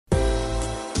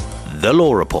The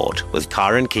Law Report with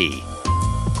Karen Key.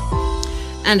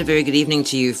 And a very good evening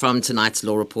to you from tonight's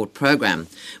Law Report program.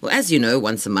 Well, as you know,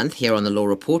 once a month here on the Law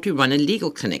Report, we run a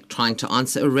legal clinic trying to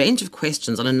answer a range of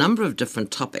questions on a number of different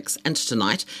topics. And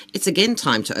tonight, it's again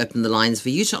time to open the lines for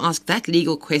you to ask that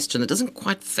legal question that doesn't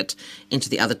quite fit into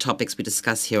the other topics we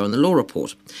discuss here on the Law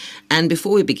Report. And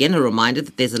before we begin, a reminder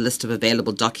that there's a list of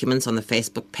available documents on the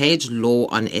Facebook page, Law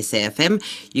on SAFM.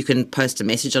 You can post a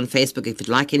message on Facebook if you'd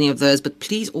like any of those, but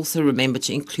please also remember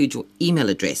to include your email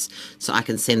address so I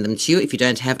can send them to you. If you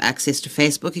don't have access to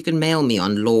Facebook, you can mail me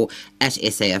on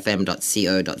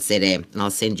law@safm.co.za and I'll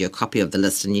send you a copy of the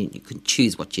list and you can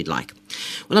choose what you'd like.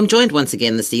 Well, I'm joined once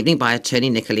again this evening by attorney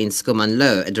Nicoline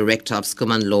Schoeman-Low, a director of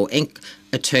Schoeman Law Inc.,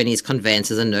 attorneys,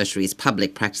 conveyancers and notaries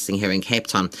public practicing here in Cape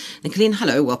Town. Nicoline,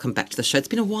 hello, welcome back to the show. It's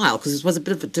been a while because it was a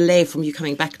bit of a delay from you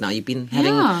coming back now. You've been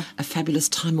having a fabulous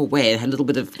time away. A little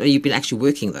bit of, you've been actually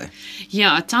working though.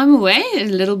 Yeah, time away, a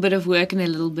little bit of work and a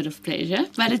little bit of pleasure,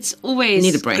 but it's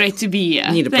always great to be here.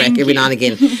 Need a break every now and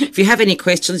again. If you have any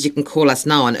questions, you can call us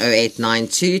now on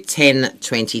 0892 10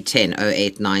 2010,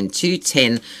 0892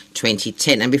 10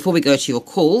 2010. And before we go to your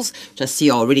calls, which I see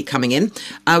are already coming in,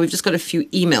 we've just got a few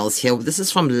emails here. This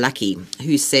is from Lucky,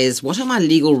 who says, what are my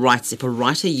legal rights if a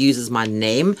writer uses my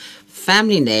name,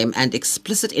 family name and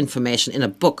explicit information in a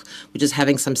book which is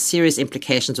having some serious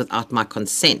implications without my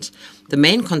consent? The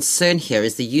main concern here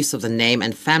is the use of the name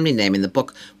and family name in the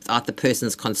book without the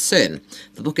person's concern.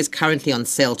 The book is currently on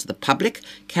sale to the public.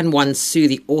 Can one sue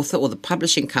the author or the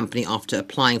publishing company after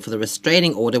applying for the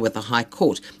restraining order with the High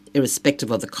Court,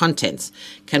 irrespective of the contents?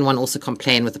 Can one also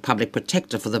complain with the public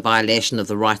protector for the violation of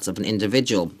the rights of an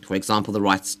individual, for example, the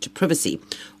rights to privacy,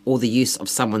 or the use of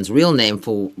someone's real name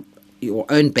for your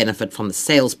own benefit from the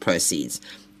sales proceeds?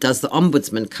 Does the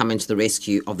Ombudsman come into the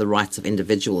rescue of the rights of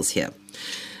individuals here?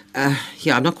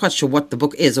 I'm not quite sure what the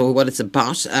book is or what it's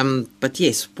about, but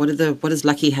yes, what does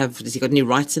Lucky have? Has he got any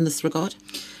rights in this regard?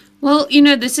 Well, you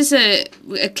know, this is a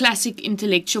classic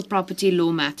intellectual property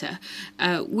law matter,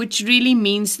 which really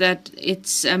means that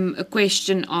it's a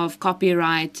question of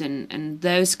copyright and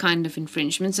those kind of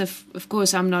infringements. Of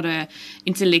course, I'm not an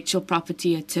intellectual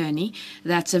property attorney.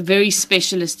 That's a very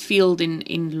specialist field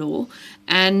in law.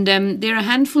 And there are a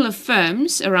handful of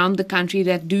firms around the country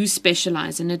that do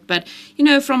specialize in it. But, you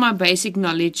know, from my basic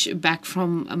knowledge back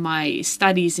from my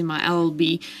studies in my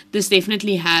LLB, this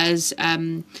definitely has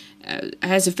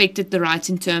affected the rights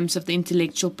in terms of the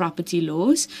intellectual property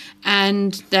laws,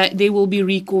 and that there will be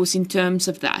recourse in terms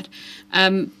of that.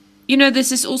 You know,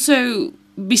 this is also,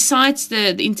 besides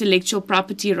the intellectual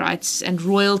property rights and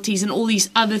royalties and all these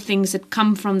other things that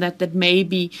come from that may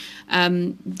be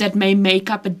that may make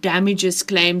up a damages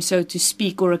claim, so to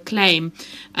speak, or a claim.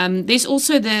 There's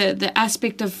also the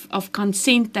aspect of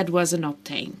consent that wasn't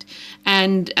obtained,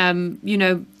 and you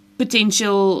know,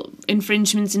 potential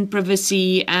infringements in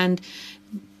privacy, and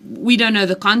we don't know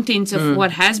the contents of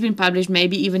what has been published,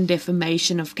 maybe even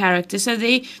defamation of character. So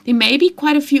there may be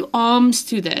quite a few arms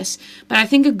to this, but I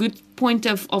think a good point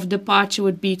of departure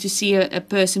would be to see a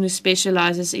person who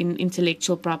specializes in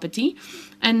intellectual property,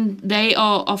 and they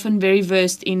are often very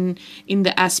versed in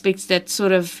the aspects that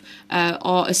sort of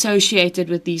are associated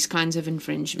with these kinds of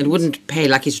infringements. It wouldn't pay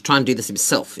Lucky to try and do this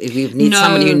himself. If you need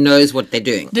somebody who knows what they're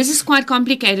doing. This is quite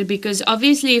complicated because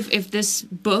obviously if this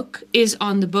book is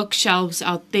on the bookshelves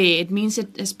out there, it means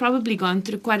it has probably gone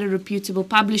through quite a reputable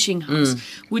publishing house,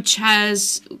 which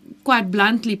has, quite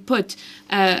bluntly put,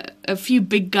 a few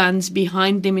big guns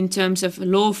behind them in terms of a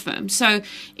law firm. So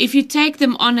if you take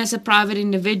them on as a private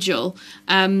individual,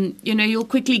 you know, you'll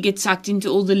quickly get sucked into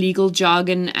all the legal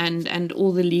jargon and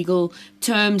all the legal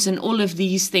terms and all of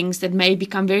these things that may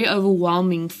become very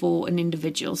overwhelming for an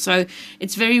individual. So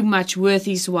it's very much worth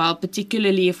his while,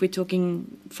 particularly if we're talking,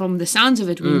 from the sounds of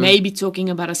it, we may be talking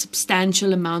about a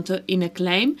substantial amount in a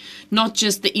claim, not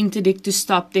just the interdict to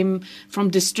stop them from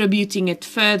distributing it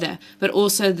further, but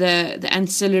also the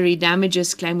ancillary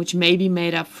damages claim, which may be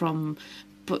made up from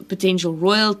potential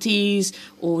royalties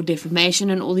or defamation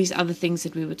and all these other things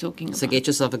that we were talking about. So get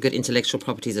yourself a good intellectual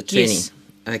properties attorney. Yes.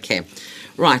 Okay.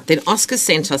 Right. Then Oscar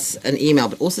sent us an email,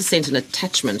 but also sent an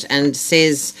attachment and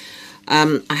says,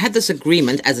 I had this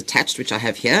agreement as attached, which I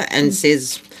have here, and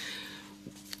says,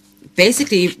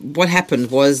 basically what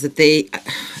happened was that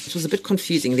it was a bit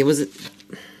confusing.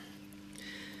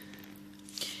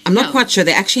 I'm not quite sure.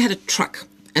 They actually had a truck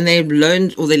and they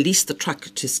loaned or they leased the truck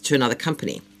to another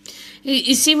company.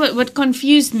 You see, what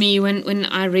confused me when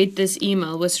I read this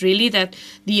email was really that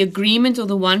the agreement, or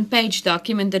the one-page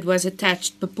document that was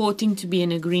attached purporting to be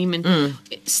an agreement,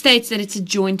 states that it's a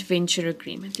joint venture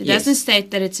agreement. It doesn't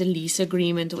state that it's a lease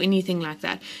agreement or anything like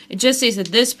that. It just says that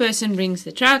this person brings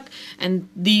the truck and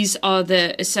these are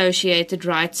the associated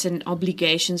rights and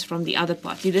obligations from the other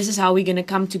party. This is how we're going to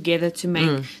come together to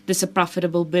make this a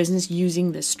profitable business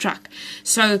using this truck.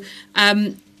 So,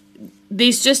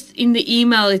 there's just in the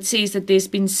email, it says that there's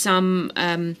been some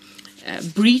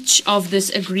breach of this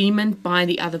agreement by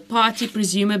the other party,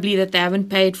 presumably that they haven't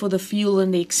paid for the fuel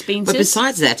and the expenses. But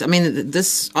besides that, I mean,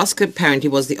 this Oscar apparently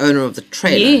was the owner of the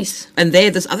trailer. Yes. And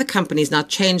this other company's now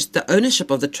changed the ownership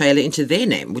of the trailer into their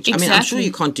name, which, I mean, I'm sure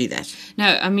you can't do that.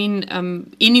 No, I mean,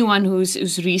 anyone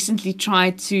who's recently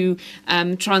tried to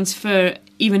transfer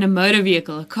even a motor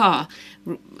vehicle, a car,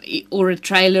 or a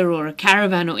trailer or a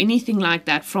caravan or anything like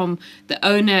that from the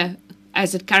owner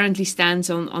as it currently stands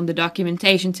on the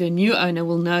documentation to a new owner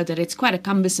will know that it's quite a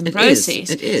cumbersome process.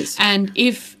 It is. And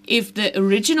if the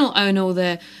original owner or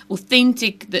the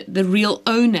authentic, the real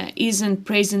owner isn't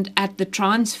present at the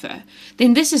transfer,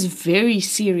 then this is very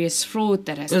serious fraud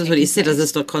that has That's what he said. place. Does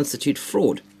this not constitute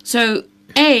fraud? So,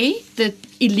 the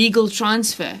illegal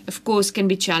transfer, of course, can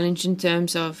be challenged in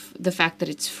terms of the fact that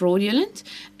it's fraudulent,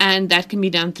 and that can be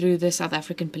done through the South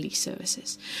African Police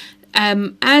Services.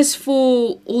 As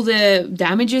for all the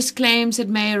damages claims that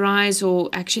may arise, or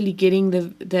actually getting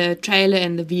the trailer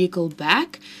and the vehicle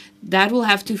back, that will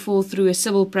have to fall through a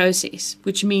civil process,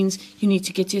 which means you need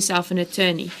to get yourself an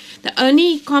attorney. The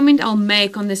only comment I'll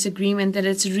make on this agreement that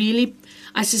it's really,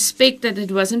 I suspect that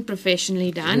it wasn't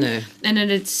professionally done, and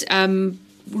that it's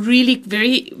really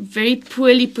very, very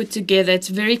poorly put together. It's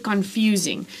very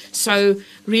confusing. So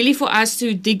really for us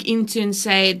to dig into and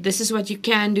say this is what you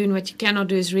can do and what you cannot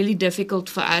do is really difficult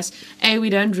for us. A, we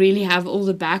don't really have all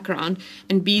the background,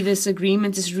 and B, this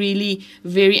agreement is really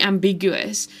very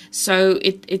ambiguous. So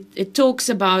it talks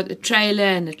about a trailer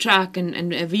and a truck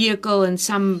and a vehicle and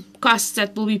some costs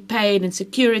that will be paid and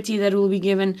security that will be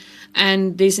given,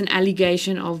 and there's an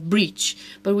allegation of breach.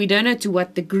 But we don't know to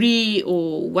what degree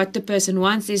or what the person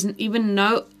wants. There's even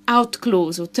no out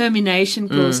clause or termination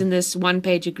clause in this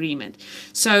one-page agreement.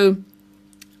 So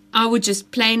I would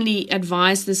just plainly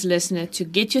advise this listener to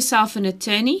get yourself an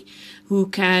attorney who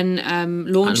can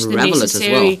launch the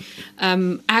necessary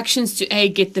actions to A,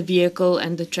 get the vehicle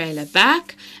and the trailer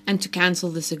back, and to cancel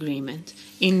this agreement.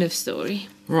 End of story.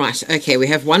 Right, okay, we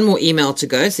have one more email to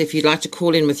go, so if you'd like to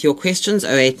call in with your questions,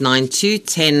 0892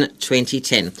 10 20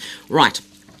 10. Right,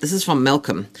 this is from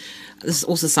Malcolm. This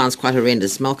also sounds quite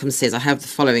horrendous. Malcolm says, I have the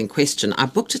following question. I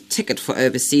booked a ticket for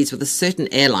overseas with a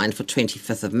certain airline for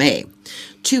 25th of May.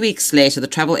 2 weeks later, the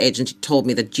travel agent told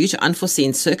me that due to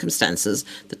unforeseen circumstances,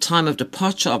 the time of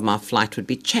departure of my flight would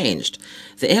be changed.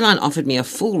 The airline offered me a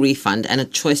full refund and a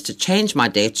choice to change my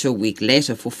date to a week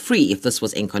later for free if this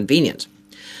was inconvenient.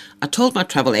 I told my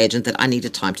travel agent that I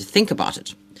needed time to think about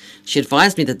it. She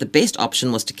advised me that the best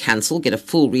option was to cancel, get a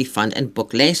full refund, and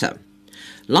book later.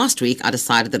 Last week, I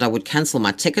decided that I would cancel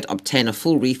my ticket, obtain a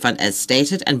full refund as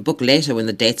stated, and book later when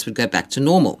the dates would go back to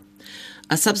normal.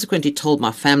 I subsequently told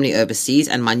my family overseas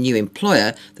and my new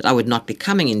employer that I would not be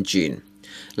coming in June.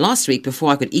 Last week,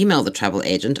 before I could email the travel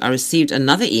agent, I received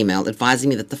another email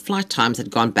advising me that the flight times had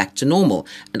gone back to normal,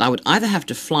 and I would either have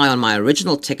to fly on my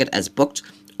original ticket as booked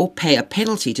or pay a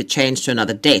penalty to change to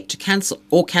another date to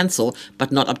cancel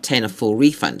but not obtain a full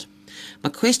refund. My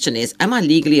question is, am I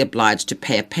legally obliged to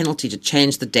pay a penalty to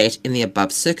change the date in the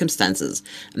above circumstances?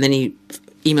 And then he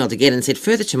emailed again and said,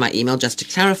 further to my email, just to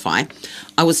clarify,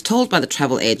 I was told by the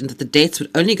travel agent that the dates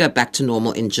would only go back to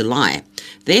normal in July.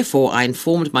 Therefore, I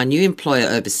informed my new employer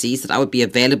overseas that I would be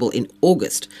available in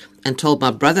August, and told my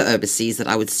brother overseas that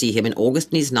I would see him in August,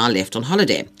 and he's now left on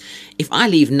holiday. If I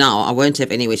leave now, I won't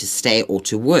have anywhere to stay or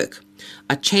to work.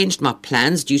 I changed my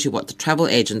plans due to what the travel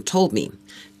agent told me.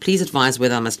 Please advise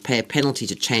whether I must pay a penalty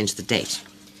to change the date.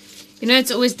 You know, it's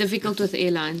always difficult with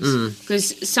airlines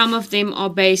because some of them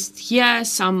are based here,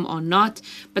 some are not.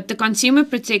 But the Consumer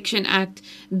Protection Act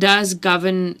does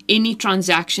govern any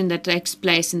transaction that takes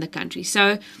place in the country.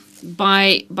 So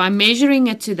by measuring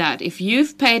it to that, if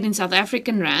you've paid in South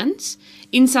African rands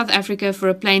in South Africa for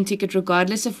a plane ticket,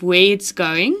 regardless of where it's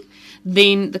going,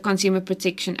 then the Consumer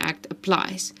Protection Act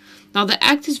applies. Now, the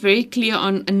Act is very clear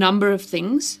on a number of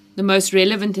things, the most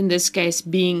relevant in this case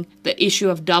being the issue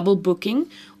of double booking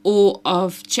or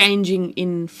of changing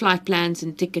in flight plans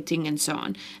and ticketing and so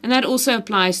on. And that also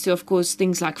applies to, of course,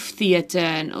 things like theatre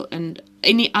and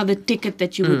any other ticket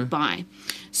that you would buy.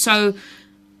 So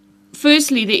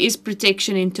firstly, there is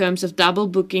protection in terms of double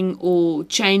booking or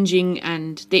changing,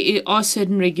 and there are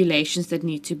certain regulations that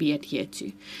need to be adhered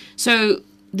to. So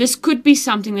this could be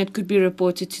something that could be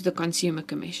reported to the Consumer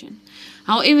Commission.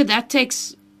 However, that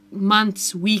takes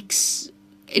months, weeks.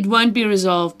 It won't be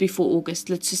resolved before August.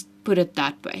 Let's just put it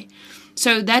that way.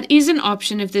 So that is an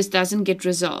option if this doesn't get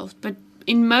resolved. But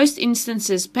in most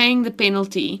instances, paying the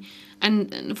penalty,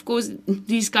 and of course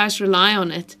these guys rely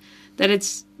on it, that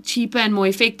it's cheaper and more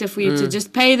effective for you to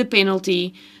just pay the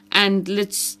penalty and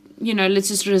let's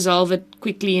just resolve it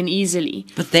quickly and easily.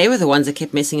 But they were the ones that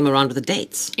kept messing him around with the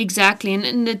dates. Exactly,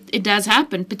 and it does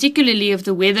happen, particularly if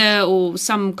the weather or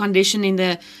some condition in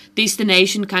the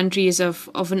destination country is of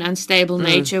an unstable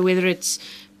nature, whether it's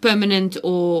permanent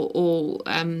or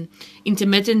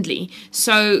intermittently.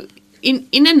 So in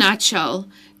a nutshell,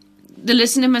 the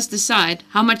listener must decide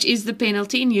how much is the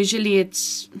penalty, and usually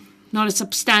it's not a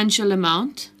substantial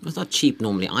amount. It's not cheap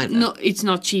normally either. No, it's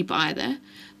not cheap either.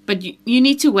 But you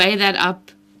need to weigh that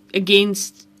up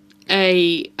against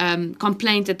a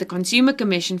complaint at the Consumer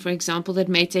Commission, for example, that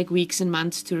may take weeks and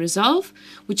months to resolve,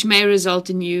 which may result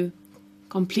in you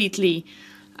completely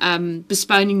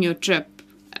postponing your trip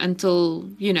until,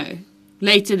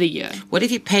 later the year. What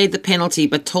if he paid the penalty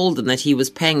but told them that he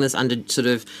was paying this under sort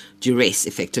of duress,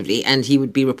 effectively, and he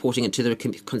would be reporting it to the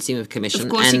Consumer Commission? Of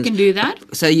course, you can do that.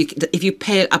 So if you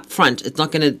pay it up front, it's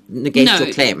not going to negate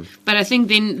your claim. But I think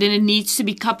then it needs to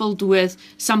be coupled with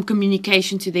some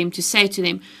communication to them to say to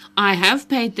them, I have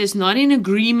paid this not in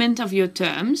agreement of your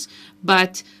terms,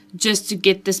 but just to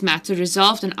get this matter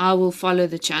resolved, and I will follow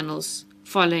the channels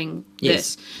following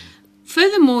this.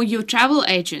 Furthermore, your travel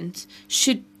agent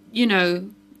should,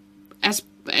 as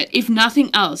if nothing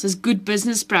else, as good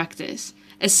business practice,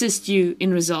 assist you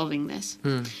in resolving this.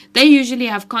 They usually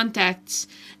have contacts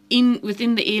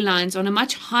within the airlines on a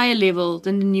much higher level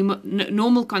than the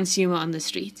normal consumer on the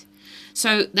street.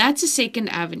 So that's a second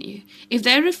avenue. If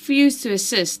they refuse to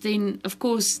assist, then of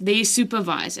course their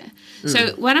supervisor.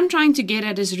 So what I'm trying to get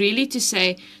at is really to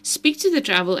say, speak to the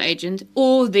travel agent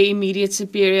or the immediate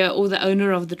superior or the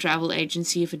owner of the travel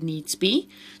agency if it needs be,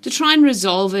 to try and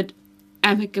resolve it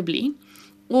amicably.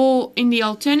 Or in the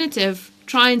alternative,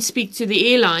 try and speak to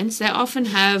the airlines. They often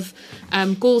have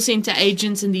call center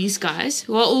agents and these guys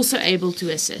who are also able to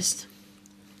assist.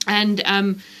 And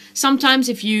sometimes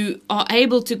if you are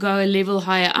able to go a level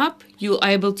higher up, you're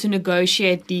able to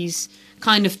negotiate these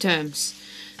kind of terms.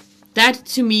 That,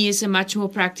 to me, is a much more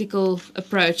practical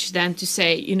approach than to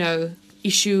say,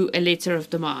 issue a letter of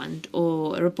demand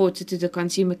or report it to the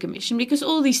Consumer Commission, because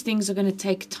all these things are going to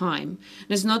take time. And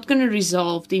it's not going to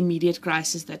resolve the immediate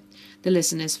crisis that the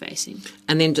listener is facing.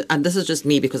 And this is just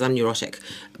me because I'm neurotic,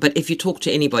 but if you talk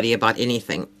to anybody about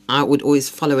anything, I would always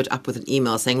follow it up with an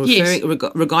email saying,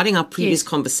 regarding our previous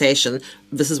conversation,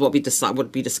 this is what we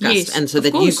discussed. Yes, and so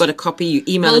that you've got a copy, you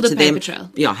email it to them.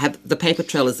 Trail. Yeah, the paper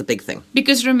trail is the big thing.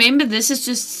 Because remember, this is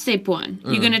just step one.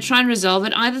 You're going to try and resolve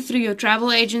it either through your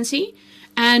travel agency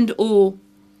and or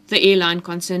the airline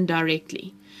concerned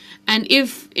directly. And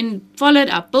if followed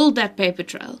up, build that paper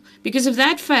trail. Because if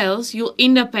that fails, you'll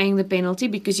end up paying the penalty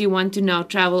because you want to now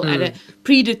travel at a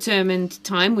predetermined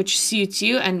time, which suits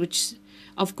you and which,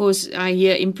 of course, I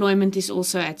hear employment is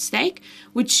also at stake,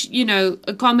 which,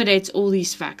 accommodates all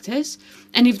these factors.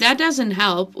 And if that doesn't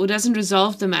help or doesn't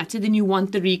resolve the matter, then you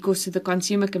want the recourse to the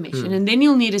Consumer Commission. And then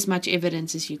you'll need as much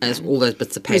evidence as you can. As all those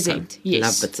bits of paper. Present. Yes.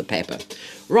 Love bits of paper.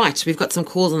 Right, we've got some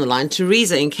calls on the line.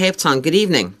 Teresa in Cape Town, good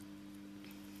evening.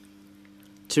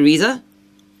 Teresa?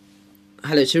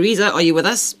 Hello, Teresa, are you with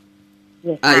us?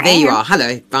 Yes, there you are.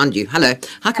 Hello, found you. Hello.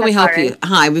 How can we help you?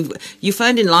 Hi, you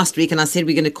phoned in last week and I said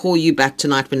we're going to call you back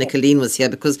tonight when Nicolene was here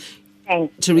because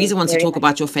Teresa wants to talk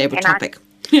about your favourite topic.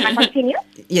 Can I continue?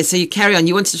 Yes, so you carry on.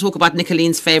 You wanted to talk about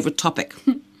Nicolene's favourite topic.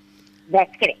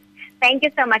 That's correct. Thank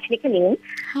you so much, Nicolene.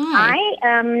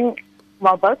 Hi.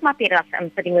 Both my parents, I'm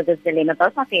sitting with this dilemma,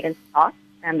 both my parents passed,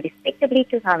 respectively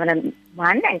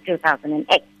 2001 and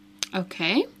 2008.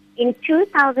 Okay. In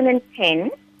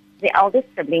 2010, the eldest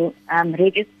sibling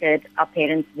registered our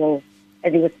parents' will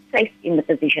as he was placed in the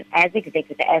position as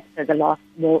executor as per the last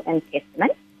will and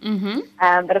testament. Mm-hmm.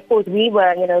 But of course, we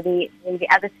were, the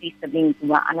other three siblings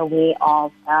were unaware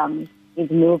of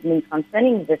his movement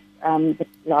concerning this the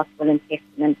last will and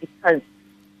testament because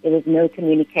there was no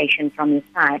communication from his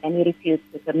side, and he refused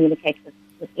to communicate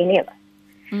with any of us.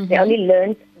 Mm-hmm. They only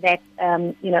learned that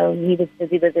he was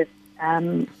busy with this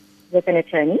with an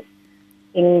attorney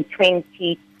in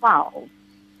 2012.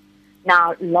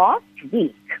 Now, last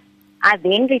week, I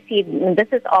then received, and this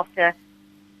is after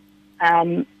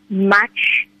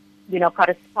much,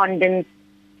 correspondence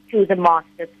to the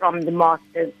masters, from the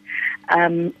masters,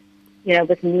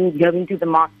 with me going to the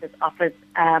master's office,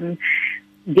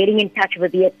 getting in touch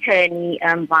with the attorney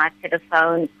via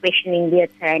telephone, questioning the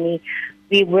attorney.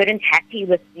 We weren't happy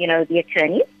with, the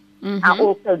attorney. I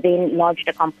also then lodged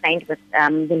a complaint with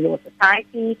the Law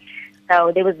Society.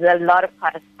 So there was a lot of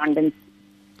correspondence.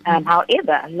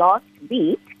 However, last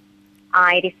week,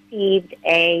 I received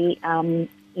a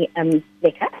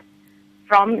letter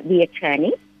from the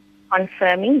attorney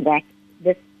confirming that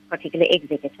this particular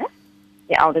executor,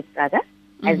 the eldest brother,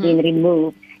 has been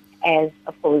removed as,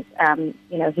 of course,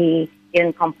 he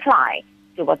didn't comply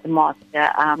to what the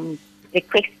master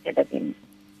requested of him.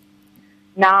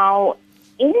 Now,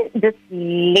 in this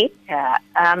letter,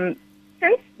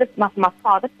 since my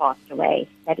father passed away,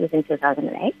 that was in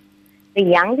 2008, the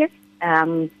youngest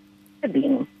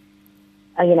sibling,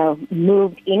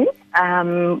 moved in.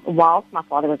 Whilst my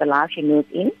father was alive, she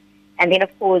moved in. And then,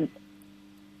 of course,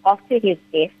 after his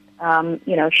death,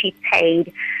 she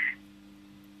paid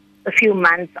a few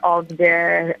months of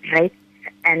the rates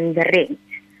and the rent.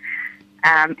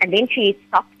 And then she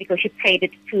stopped because she paid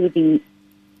it to the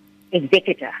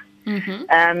executor.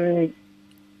 I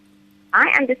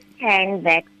understand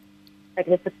that it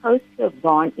was supposed to have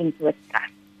gone into a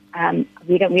trust.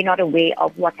 We're not aware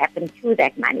of what happened to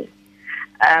that money.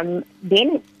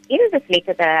 Then, in this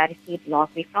letter that I received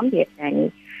last week from the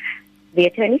attorney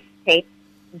states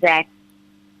that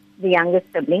the youngest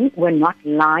siblings were not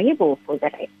liable for the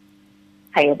rent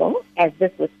payable, as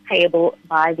this was payable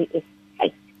by the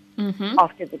estate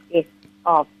after the death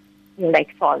of the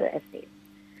late father, as said.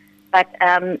 But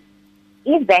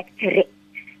is that correct?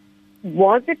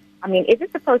 Is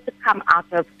it supposed to come out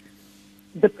of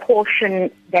the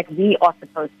portion that we are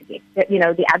supposed to get, that,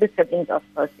 the other siblings are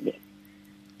supposed to get,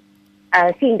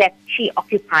 seeing that she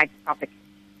occupied property?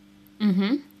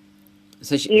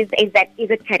 So is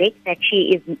it correct that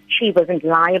she wasn't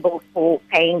liable for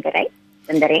paying the rent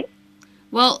and the rent?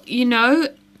 Well,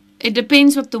 it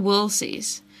depends what the will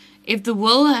says. If the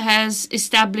will has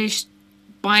established,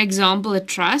 by example, a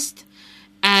trust,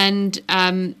 and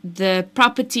the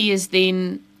property is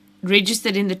then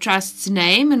registered in the trust's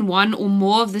name, and one or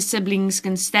more of the siblings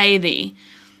can stay there,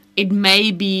 it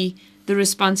may be the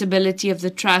responsibility of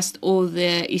the trust or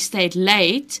the estate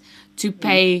late to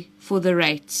pay for the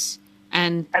rates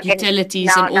and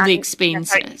utilities and all the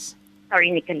expenses.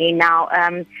 Sorry, Nicoline. Now,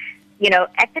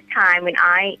 at the time when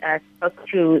I spoke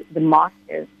to the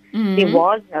masters, there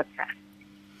was no trust.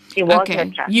 There was no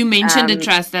trust. You mentioned a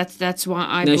trust. That's why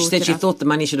I brought she said it she up. thought the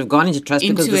money should have gone into trust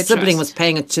because the sibling was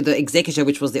paying it to the executor,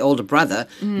 which was the older brother.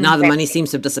 Now the money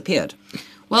seems to have disappeared.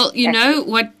 Well,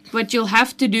 what you'll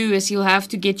have to do is you'll have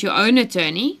to get your own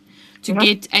attorney to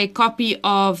get a copy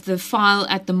of the file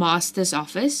at the master's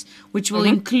office, which will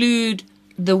include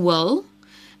the will,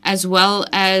 as well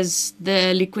as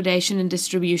the liquidation and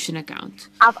distribution account.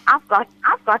 I've got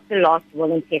the last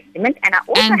will and testament, and I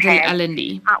also have the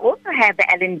L&D. I also have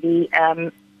the L&D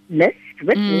list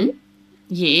with me.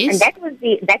 Yes. And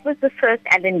that was the first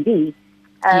L&D.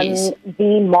 Yes.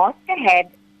 The master had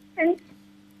since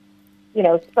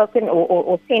spoken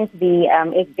or sent the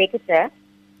executor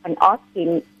and asked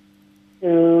him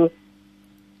to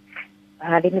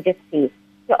let me just see.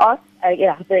 To ask,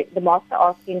 the master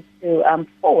asked him to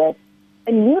forward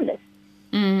a new list,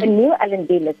 a new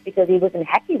L&D list, because he wasn't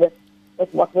happy with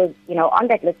what was, on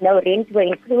that list. No rent were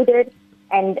included,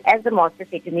 and as the master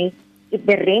said to me, if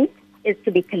the rent is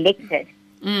to be collected,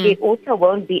 there also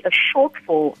won't be a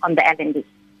shortfall on the L&D,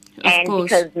 and course.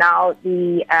 because now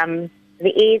the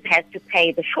heirs has to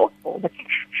pay the shortfall, the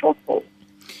cash shortfall.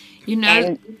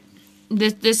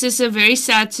 This is a very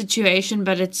sad situation,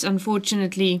 but it's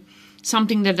unfortunately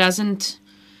something that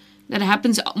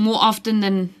happens more often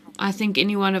than I think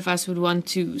any one of us would want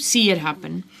to see it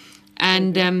happen.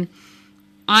 And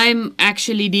I'm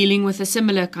actually dealing with a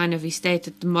similar kind of estate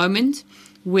at the moment,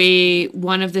 where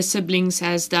one of the siblings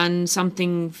has done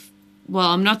something. Well,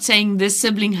 I'm not saying this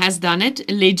sibling has done it.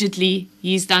 Allegedly,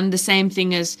 he's done the same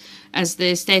thing as the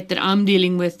estate that I'm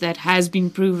dealing with that has been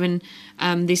proven.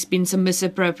 There's been some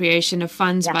misappropriation of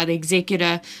funds by the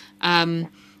executor.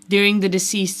 During the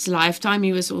deceased's lifetime,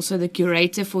 he was also the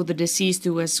curator for the deceased,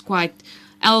 who was quite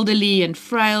elderly and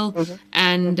frail.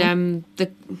 And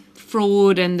the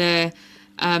fraud and the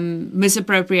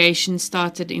misappropriation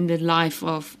started in the life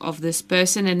of this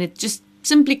person, and it just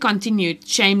simply continued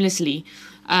shamelessly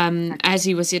as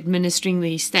he was administering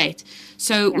the estate.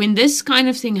 So when this kind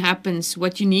of thing happens,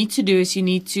 what you need to do is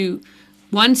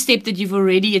one step that you've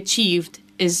already achieved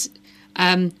is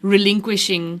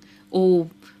relinquishing, or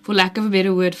for lack of a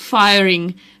better word,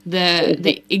 firing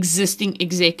the existing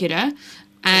executor,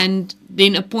 and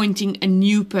then appointing a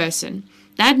new person.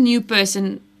 That new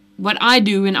person what I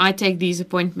do when I take these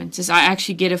appointments is I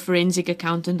actually get a forensic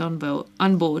accountant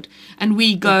on board, and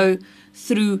we go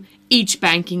through each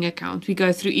banking account. We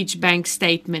go through each bank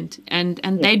statement, and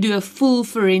they do a full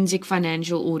forensic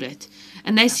financial audit,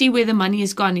 and they see where the money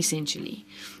has gone, essentially.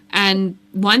 And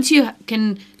once you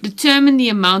can determine the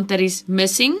amount that is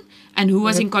missing and who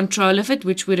was in control of it,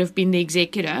 which would have been the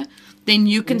executor, then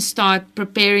you can start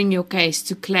preparing your case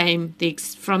to claim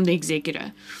from the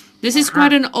executor. This is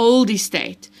quite an old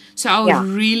estate, so I would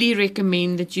really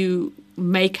recommend that you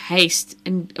make haste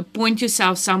and appoint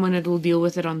yourself someone that will deal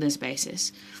with it on this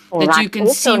basis. All that right. you can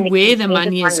Also, see Nikki, where the just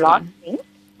money one is last gone. thing.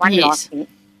 One Yes. last thing.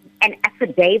 An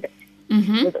affidavit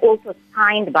was also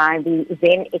signed by the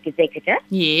then executor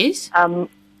Yes.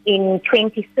 in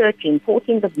 2013,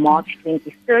 14th of March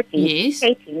 2013, Yes.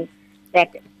 stating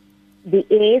that the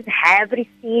heirs have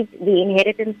received the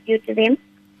inheritance due to them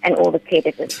and all the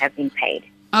creditors have been paid.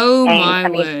 Oh, And my I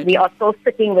mean, word. we are still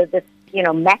sitting with this,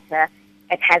 matter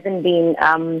that hasn't been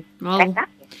Well, backed up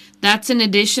yet. that's an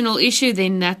additional issue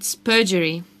then. That's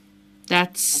perjury.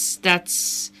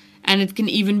 And it can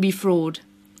even be fraud.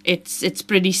 It's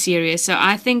pretty serious. So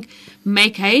I think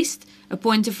make haste,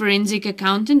 appoint a forensic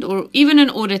accountant or even an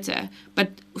auditor, but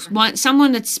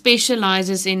someone that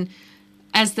specializes in,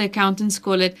 as the accountants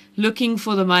call it, looking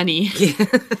for the money.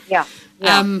 Yeah.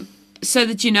 So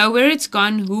that you know where it's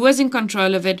gone, who was in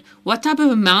control of it, what type of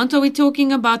amount are we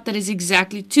talking about that is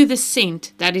exactly to the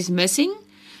cent that is missing.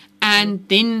 And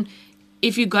then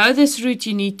if you go this route,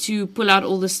 you need to pull out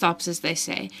all the stops, as they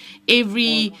say.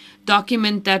 Every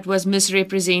document that was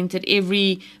misrepresented,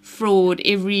 every fraud,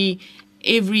 every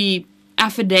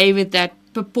affidavit that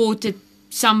purported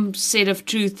some set of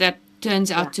truth that turns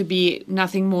out to be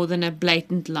nothing more than a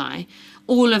blatant lie.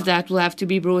 All of that will have to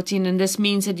be brought in, and this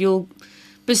means that you'll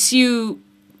pursue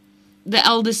the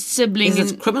eldest sibling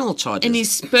Is it criminal charges? in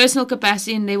his personal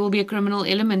capacity, and there will be a criminal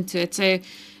element to it. So in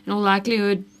all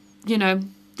likelihood,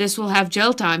 this will have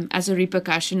jail time as a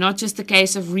repercussion, not just a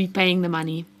case of repaying the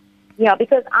money. Yeah,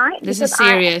 because This is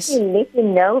serious. I actually let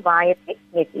him know via text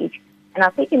message, and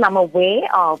I said to him, I'm aware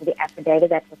of the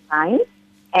affidavit that was signed,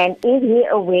 and is he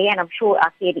aware, and I'm sure I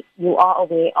said you are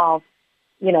aware of,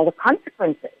 the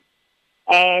consequences.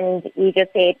 And he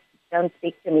just said, don't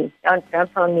speak to me,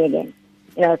 don't phone me again.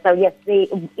 So yes, there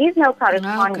is no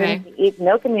correspondence, there is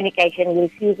no communication. He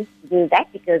refuses to do that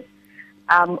because,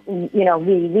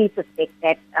 we suspect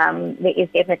that there is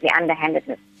definitely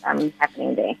underhandedness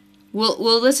happening there.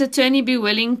 Will this attorney be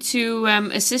willing to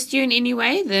assist you in any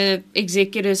way, the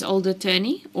executor's old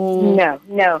attorney? Or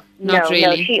No, not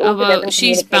really. She also doesn't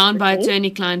she's communicate bound with by me.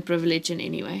 attorney-client privilege in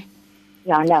any way.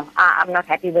 Yeah, no, I'm not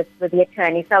happy with the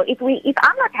attorney. So if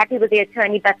I'm not happy with the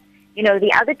attorney, but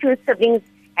the other two siblings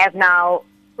have now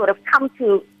sort of come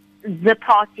to the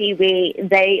party where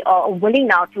they are willing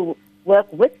now to work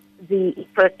with the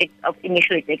first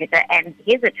initial executor and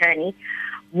his attorney.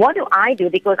 What do I do?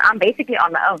 Because I'm basically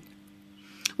on my own.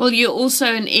 Well, you're also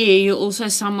an heir. You're also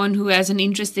someone who has an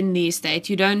interest in the estate.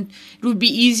 It would be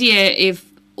easier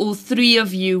if all three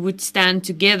of you would stand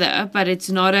together, but it's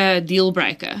not a deal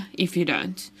breaker if you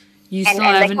don't. You still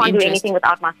And have they an can't interest. do anything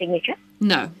without my signature?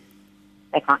 No,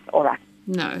 They can't. All right.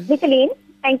 no. Nicolene,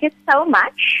 thank you so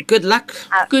much. Good luck.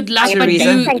 Good luck, Thank but you,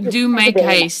 do Thank you. do Thank make you very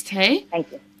much. haste, hey?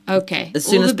 Thank you. Okay. As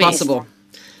soon all as the best. possible.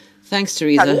 Thanks,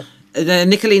 Teresa.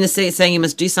 Nicolene is saying you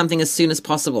must do something as soon as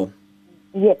possible.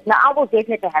 Yes, no, I will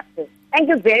definitely have to. Thank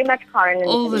you very much, Karen. and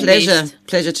All the Nicolene.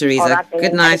 Pleasure, Teresa. All right, then. Good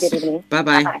Have a night. good evening.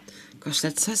 Bye-bye. Bye-bye. Gosh,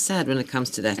 that's so sad when it comes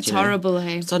to that. It's horrible,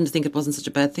 hey? I'm starting to think it wasn't such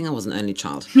a bad thing. I was an only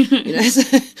child.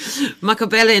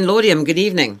 Makabela in Laudium, good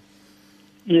evening.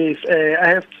 Yes, I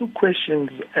have two questions.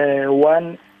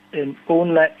 One, an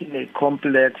owner in a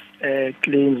complex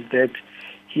claims that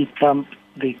he pumped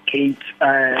the gate.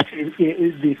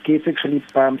 The gate actually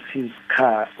pumped his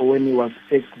car when he was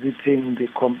exiting the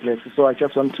complex. So I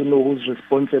just want to know who's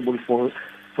responsible for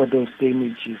those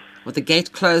damages. With the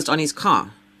gate closed on his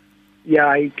car.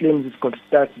 Yeah, he claims it got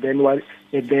stuck. Then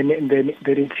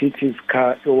it hit his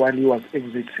car while he was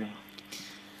exiting.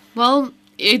 Well,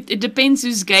 it depends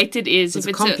whose gate it is. It's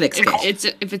a complex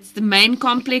gate. If it's the main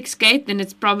complex gate, then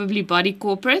it's probably body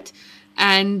corporate,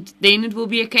 and then it will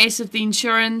be a case of the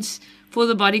insurance for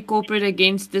the body corporate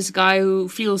against this guy who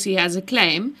feels he has a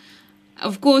claim.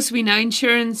 Of course, we know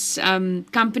insurance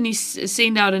companies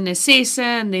send out an assessor,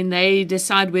 and then they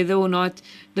decide whether or not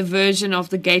the version of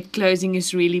the gate closing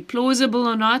is really plausible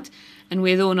or not, and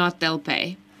whether or not they'll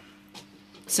pay.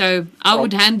 So I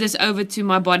would hand this over to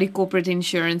my body corporate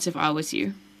insurance if I was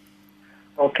you.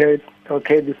 Okay.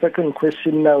 The second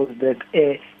question now is that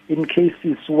in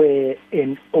cases where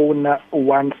an owner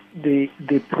wants the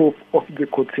proof of the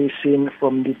quotation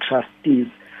from the trustees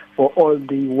for all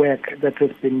the work that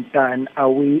has been done,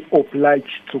 are we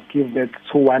obliged to give that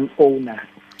to one owner?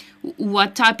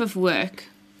 What type of work?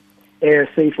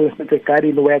 Say, for instance, a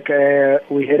garden work,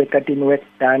 we had a garden work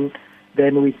done,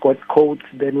 then we got quotes,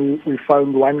 then we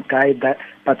found one guy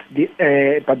but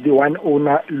the one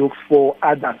owner looks for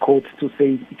other quotes to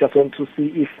say, just want to see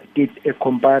if he did a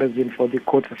comparison for the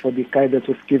quotes for the guy that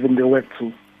was given the work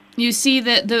to. You see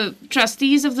that the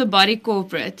trustees of the body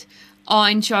corporate are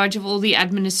in charge of all the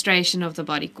administration of the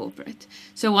body corporate.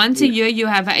 So once a year you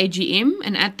have an AGM,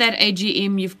 and at that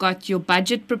AGM you've got your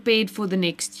budget prepared for the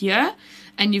next year,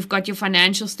 and you've got your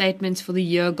financial statements for the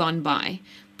year gone by,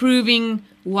 proving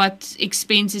what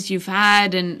expenses you've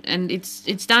had, and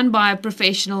it's done by a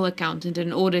professional accountant,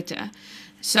 an auditor.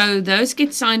 So those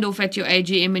get signed off at your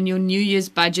AGM and your New Year's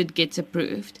budget gets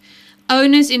approved.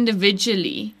 Owners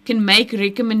individually can make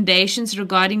recommendations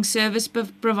regarding service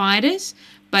providers,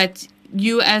 but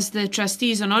you as the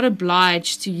trustees are not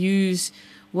obliged to use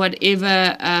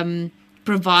whatever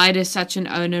provider such an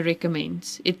owner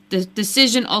recommends. The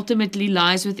decision ultimately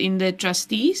lies within the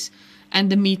trustees and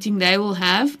the meeting they will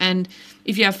have. And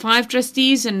if you have 5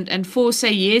 trustees and 4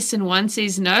 say yes and 1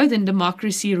 says no, then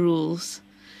democracy rules.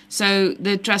 So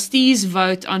the trustees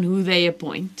vote on who they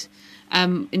appoint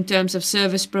in terms of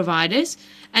service providers.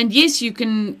 And yes, you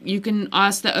can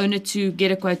ask the owner to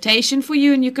get a quotation for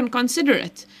you, and you can consider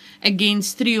it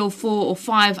against 3 or 4 or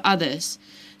 5 others.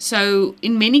 So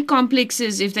in many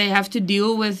complexes, if they have to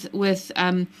deal with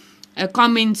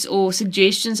comments or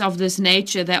suggestions of this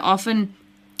nature, they often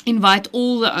invite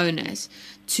all the owners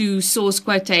to source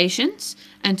quotations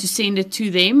and to send it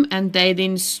to them, and they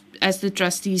then, as the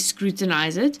trustees,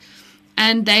 scrutinize it,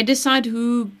 and they decide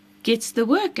who gets the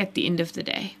work at the end of the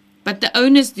day. But the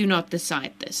owners do not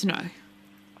decide this, no.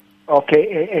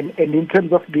 Okay, and in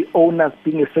terms of the owners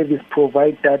being a service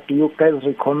provider, do you guys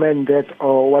recommend that,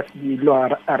 or what's the law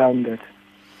around that?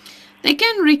 They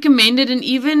can recommend it, and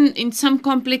even in some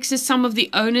complexes, some of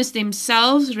the owners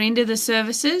themselves render the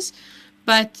services.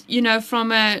 But,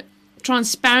 from a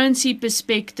transparency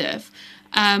perspective,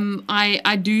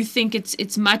 I do think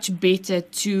it's much better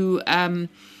to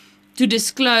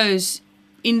disclose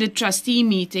in the trustee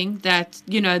meeting that,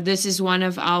 this is one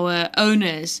of our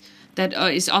owners that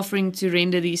is offering to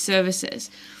render these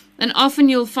services. And often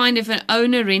you'll find if an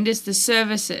owner renders the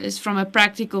services from a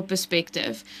practical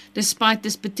perspective, despite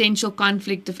this potential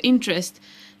conflict of interest,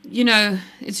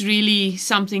 it's really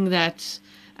something that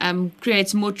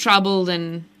creates more trouble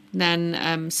than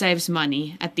saves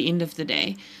money at the end of the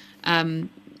day.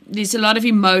 There's a lot of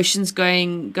emotions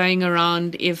going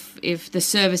around if the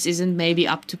service isn't maybe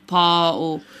up to par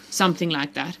or something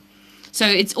like that. So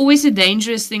it's always a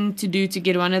dangerous thing to do to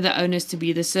get one of the owners to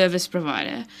be the service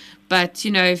provider. But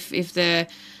if the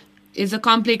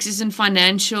complex is in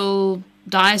financial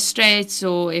dire straits,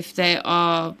 or if they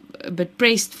are a bit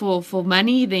pressed for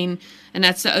money, then, and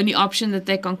that's the only option that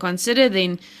they can consider,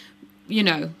 then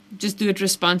just do it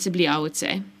responsibly, I would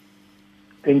say.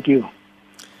 Thank you.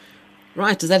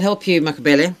 Right, does that help you,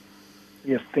 Makabele?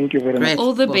 Yes, thank you very much.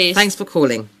 All the best. Thanks for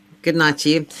calling. Good night to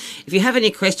you. If you have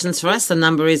any questions for us, the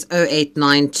number is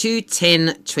 0892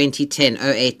 10 2010,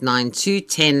 0892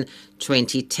 10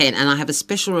 2010. And I have a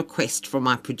special request from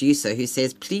my producer who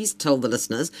says, please tell the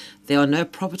listeners there are no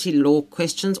property law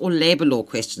questions or labour law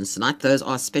questions tonight. Those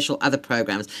are special other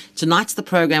programs. Tonight's the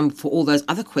program for all those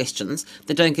other questions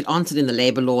that don't get answered in the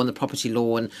labour law and the property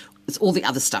law, and it's all the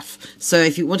other stuff. So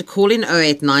if you want to call in,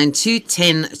 0892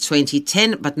 10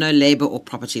 2010, but no labour or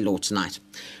property law tonight.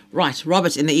 Right,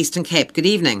 Robert in the Eastern Cape. Good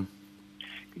evening.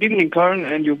 Good evening, Karen,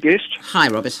 and your guest. Hi,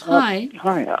 Robert. Hi.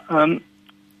 Hi.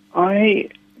 I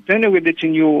don't know whether it's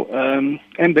in your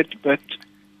ambit, but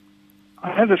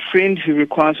I have a friend who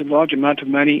requires a large amount of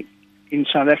money in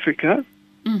South Africa.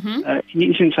 Mm-hmm.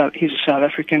 He's a South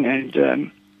African, and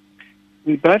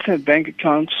we both have bank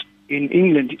accounts in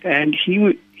England, and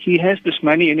he has this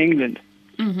money in England,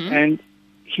 Mm-hmm. and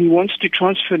he wants to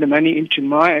transfer the money into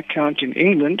my account in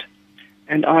England,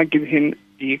 and I give him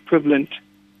the equivalent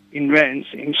in rands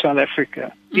in South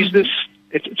Africa. Mm-hmm. Is this?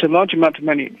 It's a large amount of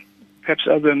money, perhaps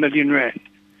over R1 million.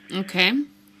 Okay.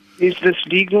 Is this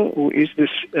legal, or is this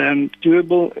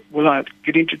doable? Will I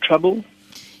get into trouble?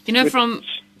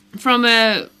 From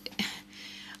a,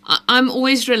 I'm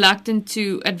always reluctant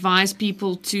to advise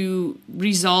people to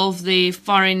resolve their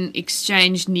foreign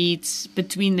exchange needs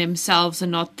between themselves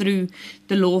and not through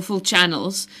the lawful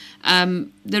channels.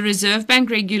 The Reserve Bank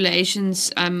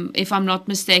regulations, if I'm not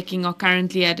mistaken, are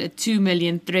currently at a 2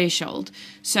 million threshold.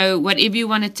 So whatever you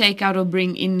want to take out or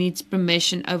bring in needs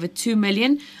permission over 2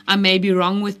 million. I may be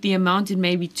wrong with the amount. It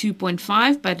may be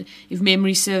 2.5, but if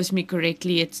memory serves me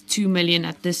correctly, it's 2 million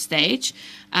at this stage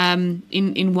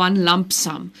in one lump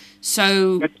sum.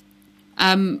 So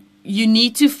you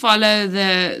need to follow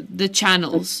the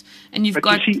channels. And you've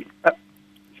got... You see,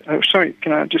 sorry,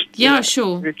 can I just... Yeah,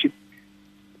 sure.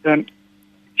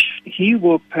 He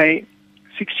will pay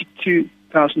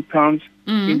 £62,000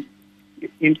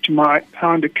 into my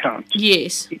pound account.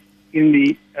 Yes. In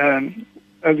the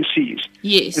overseas.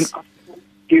 Yes. And I will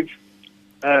give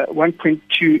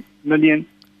 1.2 million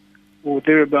or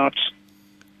thereabouts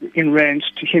in rands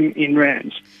to him in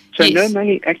rands. So Yes. no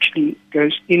money actually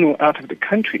goes in or out of the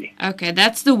country. Okay,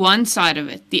 that's the one side of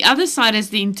it. The other side is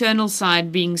the internal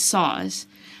side being SARS.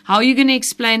 How are you going to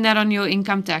explain that on your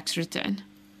income tax return?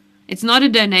 It's not a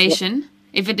donation.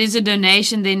 If it is a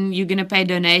donation, then you're going to pay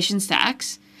donations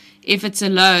tax. If it's a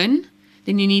loan,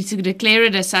 then you need to declare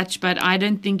it as such, but I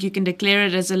don't think you can declare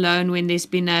it as a loan when there's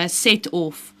been a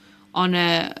set-off on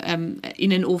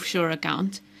in an offshore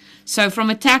account. So from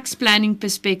a tax planning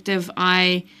perspective,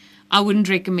 I wouldn't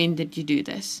recommend that you do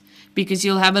this because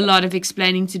you'll have a lot of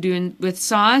explaining to do with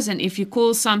SARS, and if you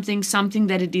call something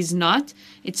that it is not,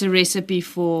 it's a recipe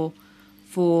for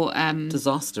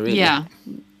Disaster, really. yeah,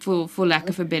 for lack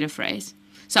of a better phrase.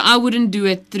 So I wouldn't do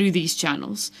it through these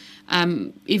channels.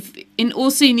 And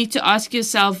also you need to ask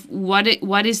yourself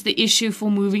what is the issue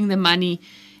for moving the money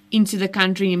into the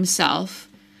country himself.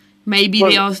 Maybe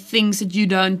there are things that you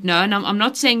don't know, and I'm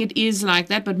not saying it is like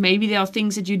that, but maybe there are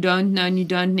things that you don't know and you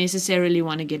don't necessarily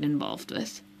want to get involved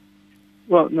with.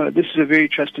 Well, no, this is a very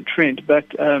trusted friend, but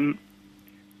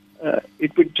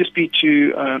it would just be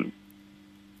to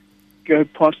go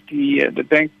past the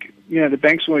bank. You know, the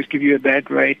banks always give you a bad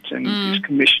rate and use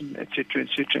commission, etc.,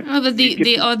 etc. Oh, but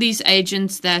there are these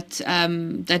agents that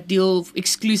deal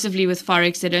exclusively with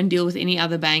Forex. They don't deal with any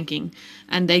other banking,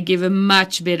 and they give a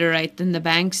much better rate than the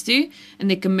banks do, and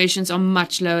their commissions are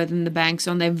much lower than the banks,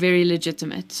 and they're very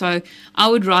legitimate. So I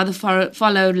would rather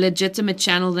follow a legitimate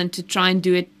channel than to try and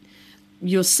do it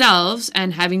yourselves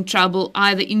and having trouble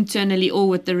either internally or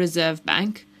with the Reserve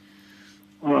Bank.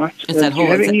 All right. Is that do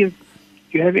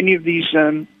you have any of these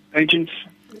agents?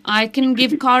 I can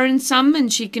give Karen some,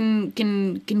 and she can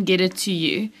get it to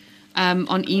you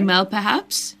on email,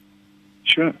 perhaps.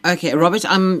 Sure. Okay, Robert,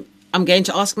 I'm going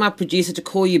to ask my producer to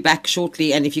call you back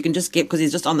shortly, and if you can just because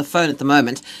he's just on the phone at the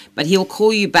moment, but he'll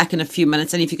call you back in a few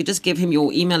minutes, and if you could just give him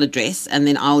your email address, and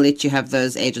then I'll let you have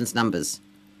those agents' numbers.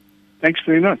 Thanks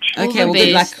very much. All Okay, the well,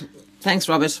 good luck. best. Thanks,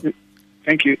 Robert.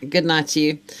 Thank you. Good night to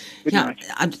you. Good night.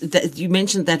 You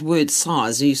mentioned that word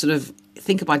SARS. You sort of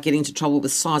think about getting into trouble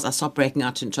with SARS. I start breaking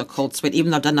out into a cold sweat, even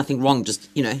though I've done nothing wrong, just,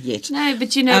 yet. No,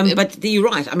 but But you're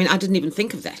right. I mean, I didn't even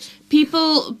think of that.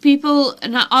 People,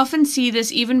 and I often see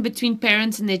this even between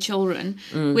parents and their children,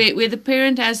 where the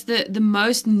parent has the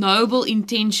most noble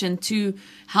intention to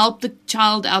help the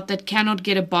child out that cannot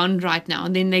get a bond right now,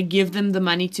 and then they give them the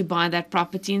money to buy that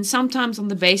property, and sometimes on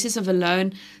the basis of a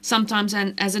loan, sometimes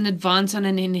as an advance on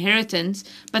an inheritance,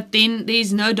 but then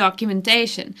there's no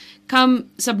documentation. Come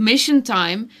submission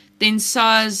time, then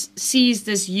SARS sees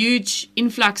this huge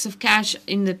influx of cash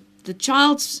in the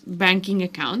child's banking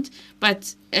account,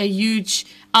 but a huge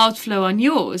outflow on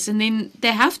yours. And then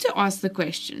they have to ask the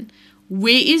question,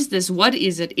 where is this? What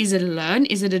is it? Is it a loan?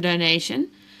 Is it a donation?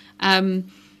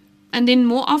 And then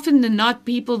more often than not,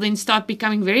 people then start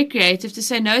becoming very creative to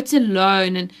say, no, it's a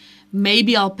loan and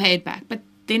maybe I'll pay it back. But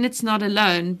then it's not a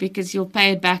loan because you'll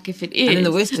pay it back if it is. And then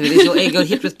the worst of it is you're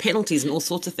hit with penalties and all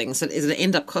sorts of things. So it's going to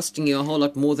end up costing you a whole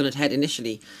lot more than it had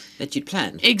initially that you'd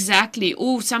planned. Exactly.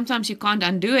 Or sometimes you can't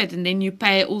undo it, and then you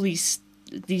pay all these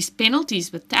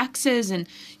penalties with taxes, and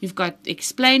you've got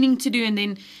explaining to do, and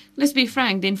then let's be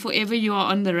frank, then forever you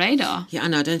are on the radar. Yeah, I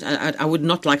know. I would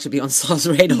not like to be on SARS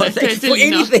radar No, for totally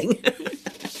not. anything.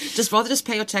 just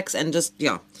pay your tax and just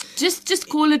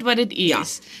call it what it is. Yeah.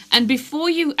 And before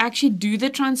you actually do the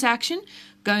transaction,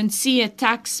 go and see a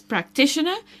tax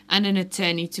practitioner and an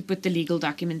attorney to put the legal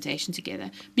documentation together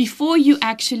before you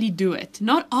actually do it,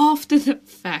 not after the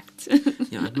fact.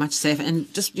 Yeah, much safer.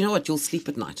 And just, you know what, you'll sleep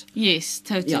at night. Yes,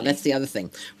 totally. Yeah, that's the other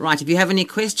thing. Right, if you have any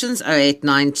questions,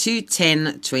 0892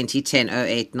 10 2010,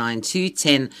 0892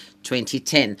 10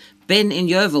 2010. Ben in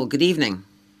Yeovil, good evening.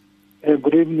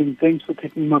 Good evening. Thanks for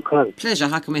taking my call. Pleasure.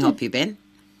 How can we help you, Ben?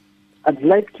 I'd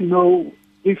like to know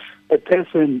if a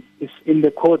person is in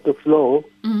the court of law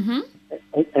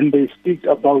and they speak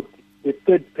about the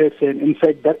third person, in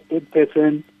fact, that third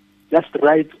person just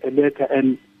writes a letter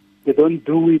and they don't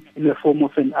do it in the form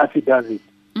of an affidavit.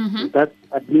 Is that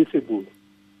admissible?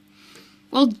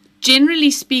 Well,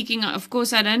 generally speaking, of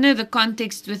course, I don't know the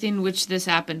context within which this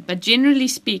happened, but generally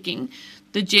speaking,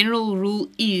 the general rule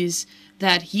is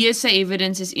that hearsay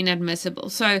evidence is inadmissible.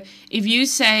 So if you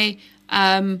say,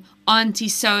 Auntie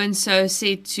so-and-so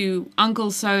said to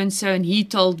Uncle so-and-so and he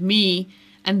told me,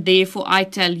 and therefore I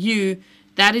tell you,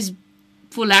 that is,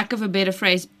 for lack of a better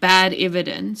phrase, bad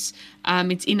evidence.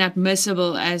 It's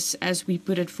inadmissible as we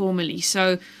put it formally.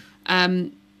 So,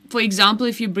 for example,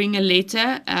 if you bring a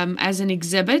letter as an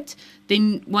exhibit,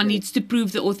 then one needs to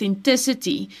prove the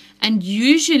authenticity. And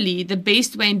usually the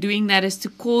best way in doing that is to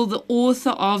call the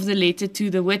author of the letter to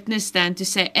the witness stand to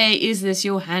say, hey, is this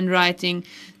your handwriting?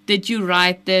 Did you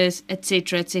write this,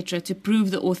 etc., to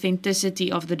prove the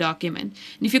authenticity of the document?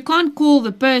 And if you can't call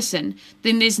the person,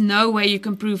 then there's no way you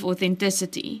can prove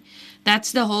authenticity.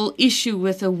 That's the whole issue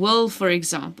with a will, for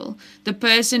example. The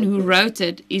person who wrote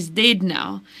it is dead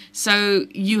now. So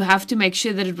you have to make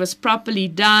sure that it was properly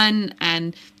done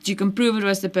and you can prove it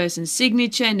was the person's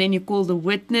signature, and then you call the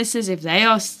witnesses, if they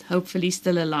are hopefully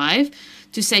still alive,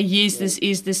 to say, yes, this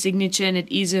is the signature and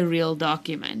it is a real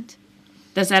document.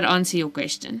 Does that answer your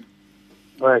question?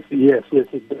 Right. Yes,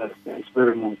 it does. Thanks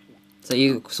very much. So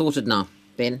you sorted now,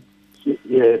 Ben?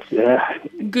 Yes, yeah.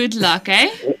 Good luck, eh?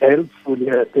 Helpful,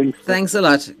 yeah. Thanks. Thanks a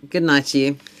lot. Good night to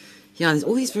you. Yeah, there's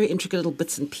all these very intricate little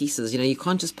bits and pieces. You know, you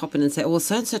can't just pop in and say, oh, well,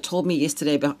 so-and-so told me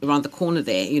yesterday around the corner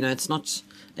there. You know, it's not,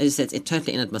 as you said, it's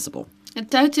totally inadmissible.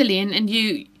 Totally. And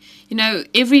you know,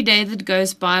 every day that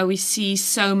goes by, we see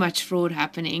so much fraud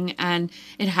happening, and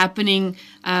it happening.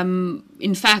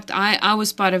 In fact, I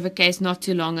was part of a case not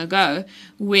too long ago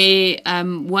where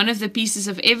one of the pieces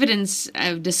of evidence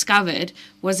discovered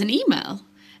was an email.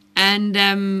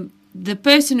 And the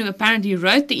person who apparently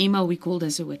wrote the email, we called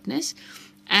as a witness,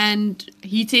 and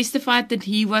he testified that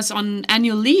he was on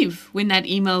annual leave when that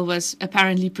email was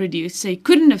apparently produced, so he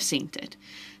couldn't have sent it.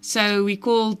 So we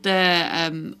called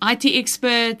the IT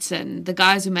experts and the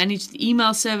guys who managed the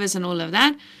email service and all of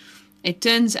that. It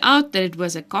turns out that it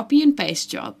was a copy and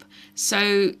paste job.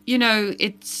 So, you know,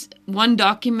 it's one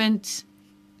document.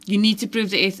 You need to prove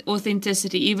the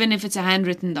authenticity, even if it's a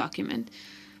handwritten document.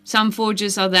 Some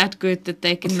forgers are that good that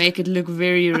they can make it look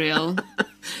very real.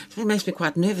 It makes me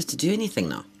quite nervous to do anything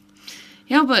now.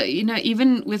 Yeah, but, you know,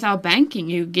 even with our banking,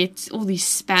 you get all these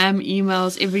spam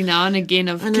emails every now and again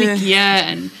of click here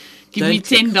and give me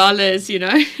 $10, you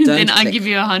know. Then I give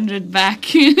you 100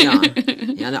 back.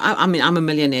 Yeah, no, I mean, I'm a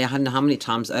millionaire. I don't know how many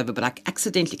times over, but I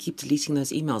accidentally keep deleting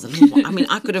those emails. I mean,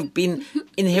 I could have been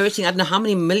inheriting, I don't know how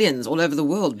many millions all over the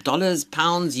world. Dollars,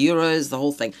 pounds, euros, the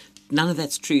whole thing. None of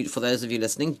that's true for those of you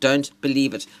listening. Don't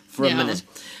believe it for a minute.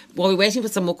 While we're waiting for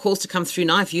some more calls to come through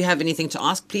now, if you have anything to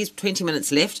ask, please, 20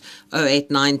 minutes left,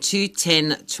 0892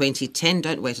 10 20 10.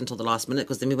 Don't wait until the last minute,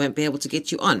 because then we won't be able to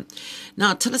get you on.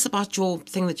 Now, tell us about your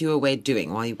thing that you were away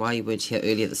doing, why you weren't here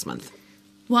earlier this month.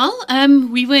 Well,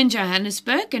 we were in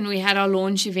Johannesburg and we had our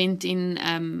launch event in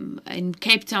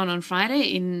Cape Town on Friday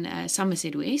in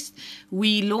Somerset West.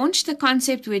 We launched a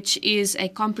concept which is a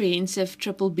comprehensive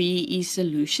BBBE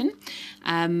solution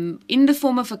in the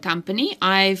form of a company.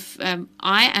 I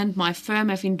and my firm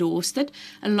have endorsed it,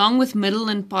 along with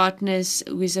Middle & Partners,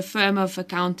 who is a firm of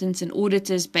accountants and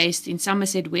auditors based in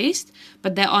Somerset West,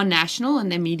 but they are national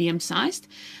and they're medium-sized.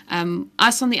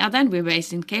 Us, on the other hand, we're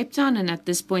based in Cape Town, and at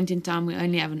this point in time, we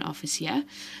only have an office here.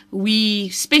 We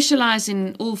specialize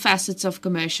in all facets of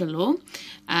commercial law.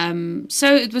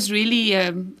 So it was really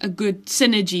a good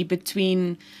synergy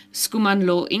between Schoeman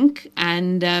Law Inc.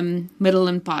 and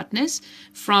Middle & Partners,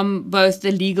 from both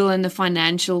the legal and the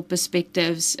financial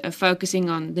perspectives, focusing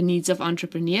on the needs of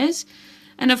entrepreneurs.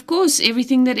 And of course,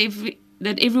 everything that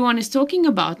everyone is talking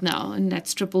about now, and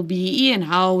that's BBBE and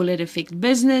how will it affect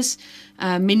business.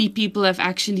 Many people have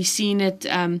actually seen it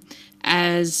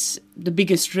as the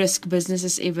biggest risk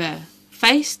businesses ever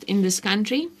faced in this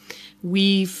country.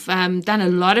 We've done a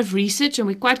lot of research, and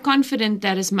we're quite confident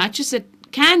that as much as it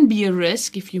can be a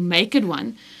risk if you make it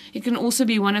one, it can also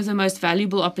be one of the most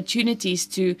valuable opportunities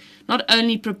to not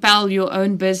only propel your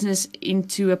own business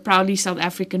into a proudly South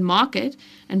African market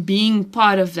and being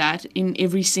part of that in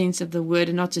every sense of the word,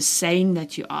 and not just saying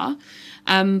that you are,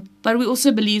 but we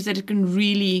also believe that it can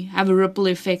really have a ripple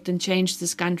effect and change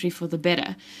this country for the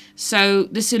better. So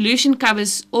the solution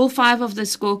covers all 5 of the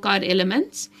scorecard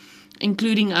elements,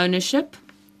 including ownership.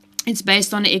 It's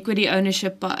based on an equity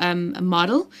ownership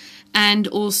model. and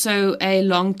also a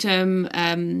long-term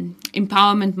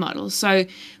empowerment model. So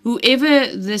whoever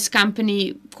this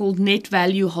company called Net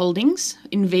Value Holdings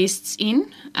invests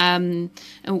in,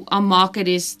 our market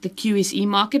is the QSE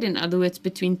market, in other words,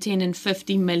 between 10 and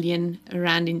 50 million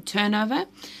rand in turnover.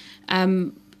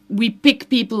 We pick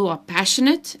people who are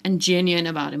passionate and genuine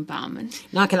about empowerment.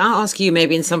 Now, can I ask you,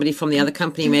 maybe, and somebody from the other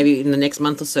company, maybe in the next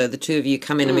month or so, the two of you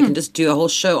come in and we can just do a whole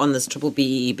show on this triple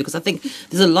BEE, because I think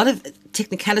there's a lot of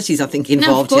technicalities, I think,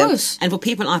 involved here. And for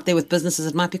people out there with businesses,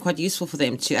 it might be quite useful for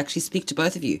them to actually speak to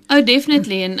both of you. Oh,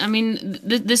 definitely. And I mean,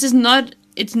 this is not...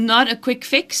 It's not a quick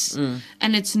fix,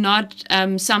 and it's not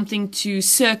something to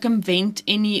circumvent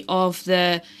any of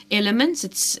the elements.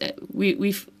 It's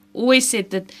we've always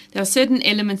said that there are certain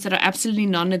elements that are absolutely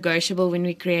non-negotiable when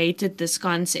we created this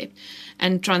concept,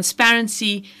 and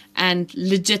transparency and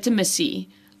legitimacy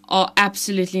are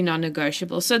absolutely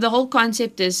non-negotiable. So the whole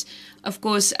concept is, of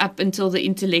course, up until the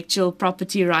intellectual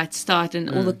property rights start and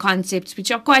all the concepts,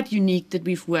 which are quite unique that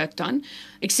we've worked on.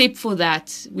 Except for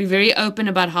that, we're very open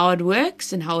about how it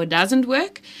works and how it doesn't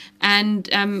work. And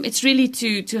it's really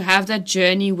to have that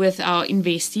journey with our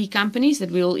investee companies that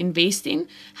we'll invest in,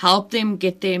 help them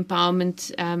get their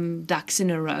empowerment ducks in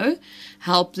a row,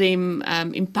 help them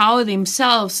empower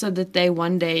themselves so that they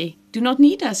one day do not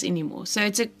need us anymore. So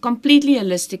it's a completely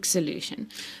holistic solution.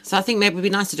 So I think maybe it would be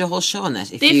nice to do a whole show on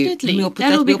that. Definitely. We'll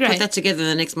put that together in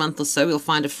the next month or so. We'll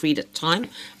find a free time,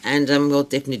 and we'll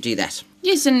definitely do that.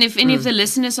 Yes, and if any of the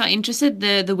listeners are interested,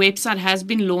 the website has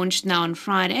been launched now on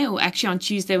Friday, or actually on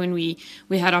Tuesday when we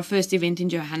had our first event in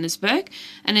Johannesburg,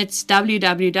 and it's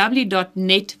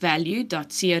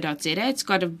www.netvalue.co.za. It's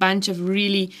got a bunch of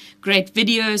really great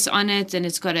videos on it, and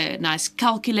it's got a nice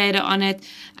calculator on it,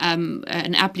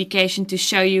 an application to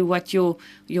show you what your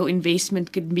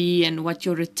investment could be and what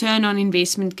your return on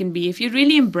investment can be. If you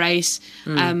really embrace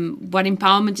what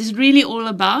empowerment is really all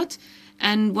about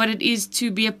and what it is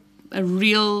to be a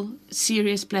real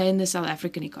serious player in the South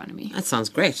African economy. That sounds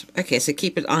great. Okay, so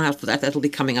keep an eye out for that. That'll be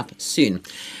coming up soon.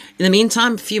 In the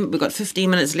meantime, we've got 15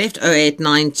 minutes left,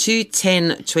 0892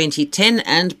 10 20 10,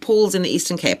 and Paul's in the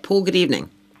Eastern Cape. Paul, good evening.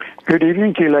 Good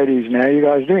evening to you ladies. How are you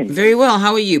guys doing? Very well.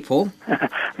 How are you, Paul?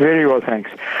 Very well,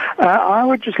 thanks. I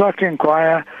would just like to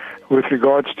inquire with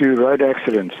regards to road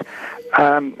accidents.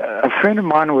 A friend of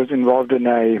mine was involved in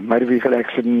a motor vehicle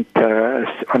accident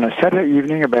on a Saturday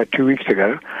evening about 2 weeks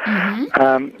ago.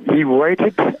 He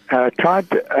waited,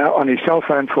 tried on his cell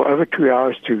phone for over 2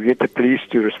 hours to get the police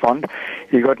to respond.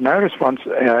 He got no response.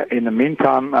 In the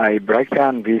meantime, a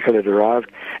breakdown vehicle had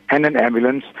arrived and an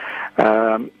ambulance.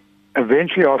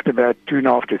 Eventually, after about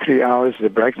 2.5 to 3 hours, the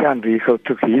breakdown vehicle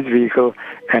took his vehicle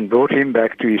and brought him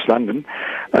back to East London.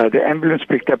 The ambulance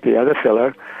picked up the other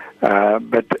fellow.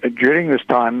 But during this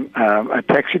time, a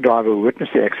taxi driver who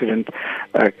witnessed the accident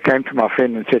came to my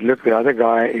friend and said, look, the other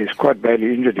guy is quite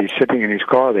badly injured. He's sitting in his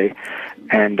car there,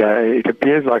 and it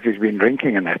appears like he's been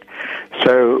drinking in it.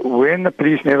 So when the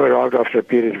police never arrived after a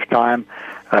period of time,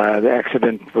 the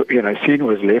accident scene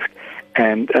was left.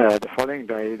 And the following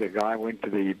day, the guy went to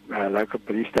the local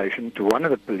police station, to one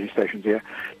of the police stations here,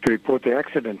 to report the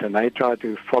accident. And they tried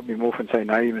to fob him off and say,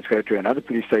 no, you must go to another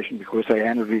police station because they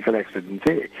handle vehicle accidents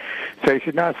there. So he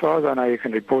said, no, as far as I know, you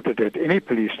can report it at any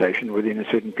police station within a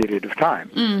certain period of time.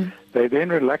 They then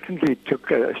reluctantly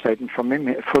took a statement from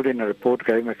him, filled in a report,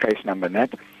 gave him a case number and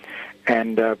that.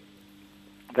 And the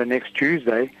next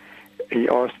Tuesday, he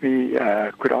asked me,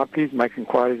 could I please make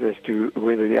inquiries as to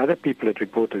whether the other people had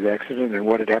reported the accident and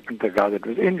what had happened to the guy that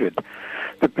was injured.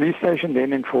 The police station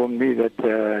then informed me that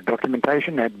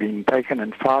documentation had been taken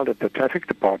and filed at the traffic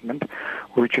department,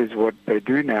 which is what they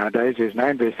do nowadays. There's no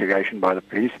investigation by the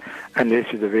police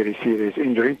unless it's a very serious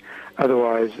injury.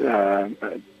 Otherwise,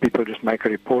 people just make a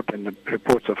report and the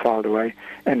reports are filed away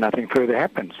and nothing further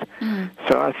happens.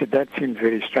 So I said, that seems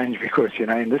very strange because,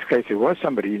 in this case, there was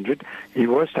somebody injured. He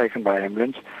was taken by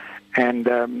ambulance. And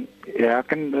how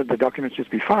can the documents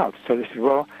just be filed? So they said,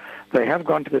 well, they have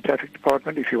gone to the traffic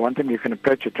department. If you want them, you can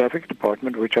approach the traffic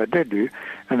department, which I did do.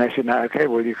 And they said, no, okay,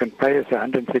 well, you can pay us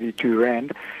 132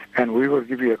 Rand and we will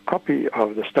give you a copy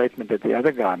of the statement that the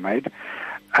other guy made.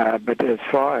 But as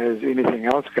far as anything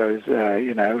else goes,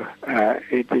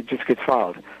 it just gets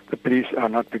filed. The police are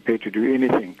not prepared to do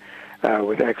anything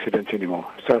with accidents anymore.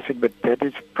 So I said, but that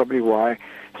is probably why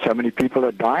so many people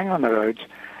are dying on the roads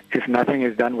if nothing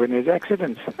is done when there's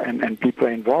accidents and people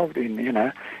are involved in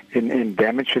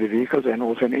damage to the vehicles and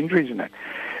also in injuries in it.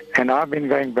 And I've been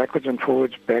going backwards and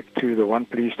forwards back to the one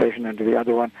police station and to the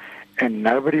other one, and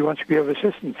nobody wants to be of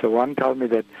assistance. So one told me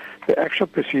that the actual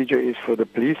procedure is for the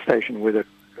police station where the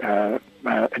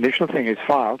initial thing is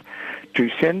filed, to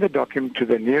send the document to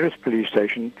the nearest police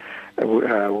station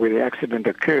where the accident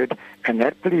occurred, and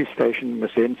that police station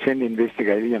must then send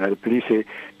investigators, the police there,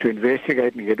 to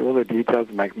investigate and get all the details,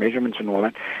 make measurements and all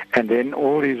that, and then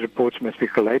all these reports must be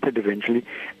collated eventually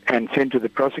and sent to the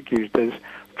prosecutors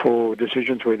for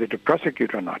decisions whether to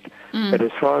prosecute or not. But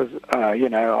as far as,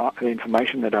 the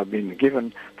information that I've been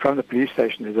given from the police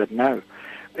station is that no.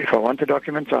 If I want the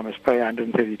documents, I must pay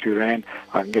 132 Rand.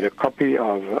 I can get a copy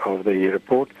of the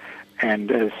report.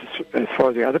 And as far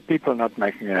as the other people not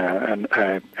making an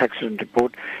accident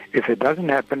report, if it doesn't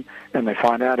happen and they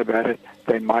find out about it,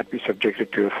 they might be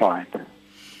subjected to a fine.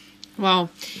 Wow.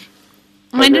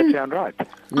 Does that sound right?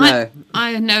 No.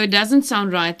 I know it doesn't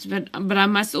sound right, but I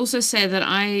must also say that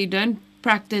I don't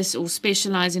practice or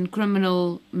specialize in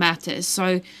criminal matters.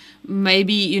 So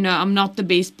maybe, I'm not the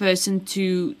best person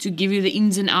to give you the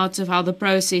ins and outs of how the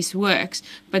process works.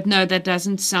 But no, that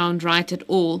doesn't sound right at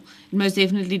all. It most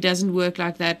definitely doesn't work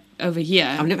like that over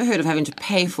here. I've never heard of having to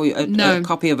pay for a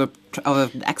copy of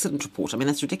an accident report. I mean,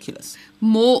 that's ridiculous.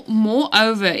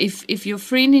 Moreover, if your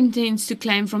friend intends to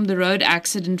claim from the road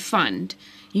accident fund,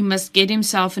 he must get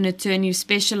himself an attorney who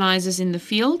specializes in the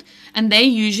field, and they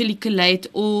usually collate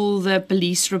all the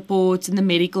police reports and the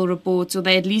medical reports, or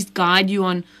they at least guide you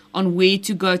on where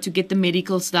to go to get the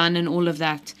medicals done and all of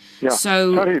that. Yeah.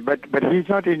 So, sorry, but he's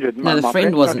not injured. No, the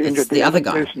friend wasn't. It's the other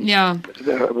guy. Yeah.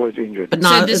 Was injured. But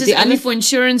now, so this is only for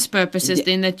insurance purposes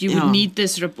then that you would need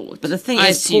this report. But the thing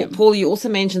is, Paul, you also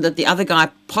mentioned that the other guy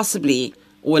possibly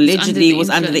or allegedly was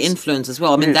under the influence as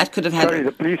well. I mean, that could have had... Sorry,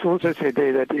 the police also said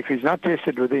there that if he's not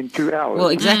tested within 2 hours... Well,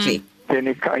 exactly. Then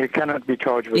he cannot be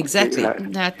charged with... Exactly.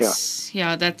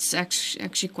 That's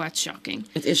actually quite shocking.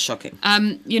 It is shocking.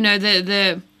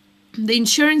 The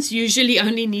insurance usually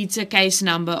only needs a case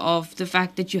number of the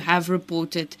fact that you have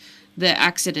reported the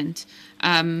accident.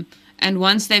 And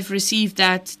once they've received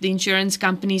that, the insurance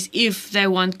companies, if they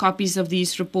want copies of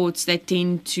these reports, they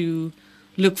tend to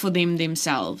look for them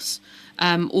themselves.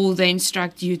 Or they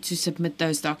instruct you to submit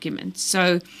those documents.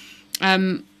 So,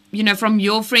 from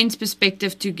your friend's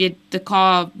perspective, to get the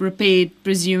car repaired,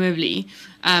 presumably,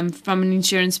 from an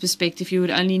insurance perspective, you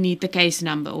would only need the case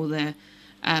number or the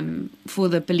for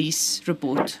the police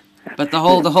report. But the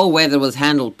whole way that was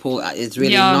handled, Paul, is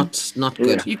really not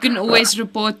good. You can always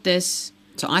report this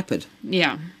to IPID.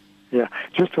 Yeah. Yeah.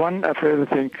 Just one further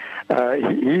thing.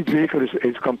 His vehicle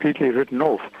is completely written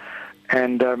off,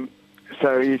 and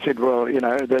so he said, well,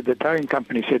 the towing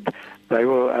company said they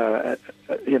will,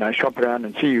 shop around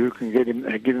and see who can give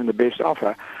him the best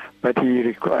offer, but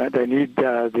they need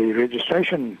the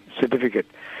registration certificate,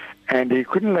 and he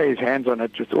couldn't lay his hands on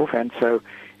it just offhand, so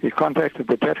he contacted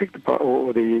the traffic department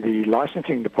or the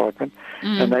licensing department,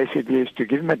 and they said yes, to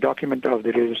give him a document of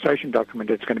the registration document,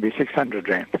 it's going to be 600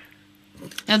 Rand.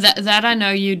 Now that I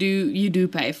know you do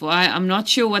pay for. I'm not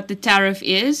sure what the tariff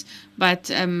is, but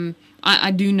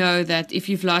I do know that if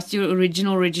you've lost your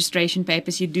original registration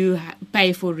papers, you do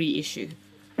pay for reissue.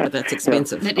 But that's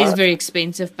expensive. That is very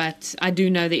expensive, but I do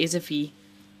know there is a fee.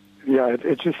 Yeah,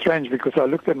 it's just strange because I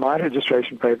looked at my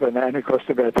registration paper and it only cost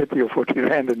about 30 or 40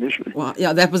 Rand initially. Well,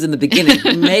 yeah, that was in the beginning.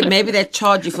 Maybe they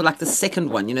charge you for like the second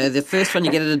one. The first one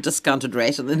you get at a discounted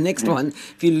rate, and the next one,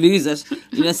 if you lose it,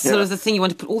 sort of the thing, you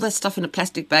want to put all that stuff in a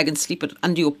plastic bag and sleep it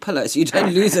under your pillow so you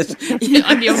don't lose it.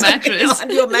 Under your mattress.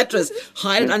 Under your mattress.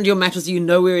 Hide it under your mattress so you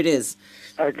know where it is.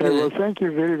 Okay, well, thank you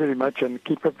very, very much, and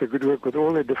keep up the good work with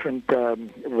all the different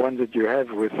ones that you have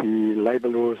with the labour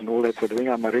laws and all that sort of thing.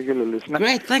 I'm a regular listener.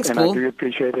 Great, thanks, and Paul. I do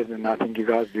appreciate it, and I think you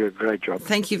guys do a great job.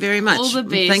 Thank you very much. All the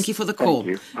best. Thank you for the call.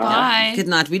 Thank you. Bye. Good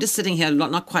night. We're just sitting here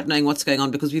not quite knowing what's going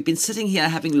on because we've been sitting here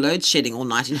having load shedding all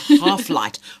night in half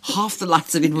light. Half the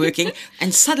lights have been working,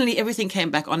 and suddenly everything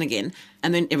came back on again,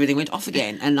 and then everything went off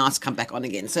again, and now it's come back on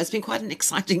again. So it's been quite an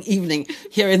exciting evening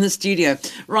here in the studio.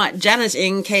 Right, Janet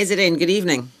in KZN, good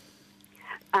evening.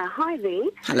 Hi there.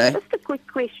 Hello. Just a quick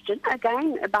question,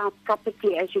 again, about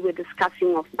property, as you were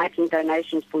discussing of making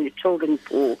donations for your children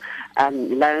for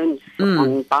loans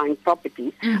on buying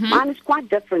property. Mine is quite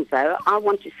different, though. I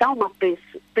want to sell my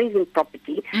present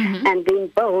property and then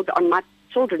build on my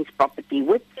children's property.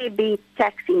 Would there be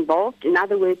tax involved? In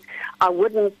other words, I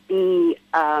wouldn't be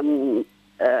owning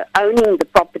the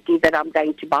property that I'm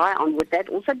going to buy on. Would that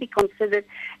also be considered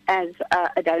as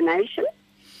a donation?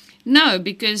 No,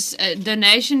 because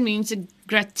donation means a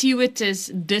gratuitous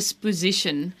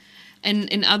disposition And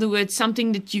in other words,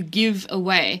 something that you give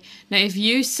away. Now, if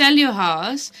you sell your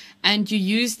house and you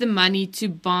use the money to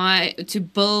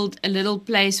build a little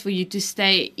place for you to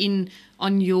stay in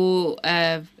on your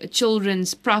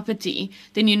children's property,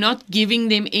 then you're not giving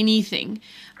them anything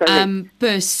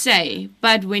per se.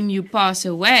 But when you pass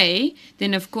away,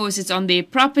 then of course it's on their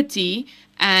property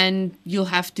and you'll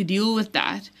have to deal with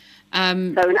that.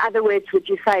 So in other words, would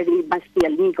you say there must be a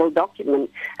legal document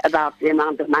about the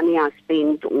amount of money I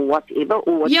spent or whatever?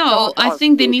 Or I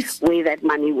think there needs... where that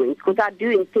money went. Because I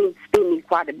do intend spending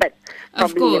quite a bit.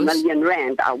 Probably R1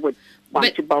 million, I would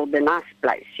want to build a nice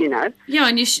place, you know. Yeah,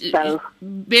 and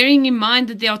bearing in mind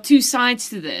that there are two sides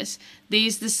to this.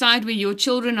 There's the side where your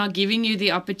children are giving you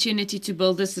the opportunity to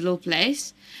build this little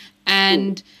place,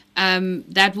 and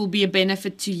that will be a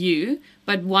benefit to you.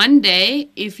 But one day,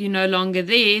 if you're no longer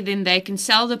there, then they can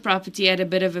sell the property at a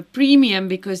bit of a premium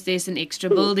because there's an extra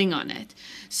building on it.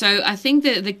 So I think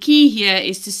that the key here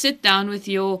is to sit down with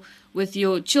your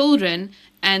children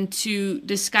and to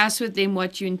discuss with them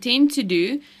what you intend to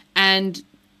do and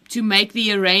to make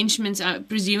the arrangements.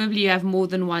 Presumably you have more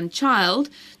than one child,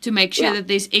 to make sure that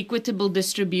there's equitable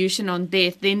distribution on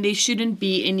death. Then there shouldn't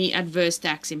be any adverse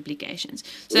tax implications.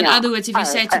 So in other words, if you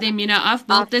say to them, you know, I've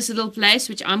built this little place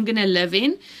which I'm going to live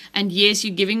in, and yes,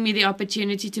 you're giving me the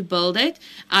opportunity to build it.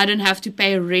 I don't have to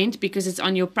pay rent because it's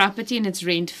on your property and it's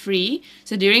rent free.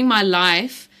 So during my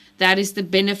life, that is the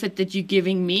benefit that you're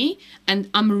giving me, and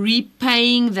I'm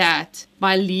repaying that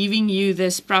by leaving you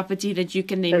this property that you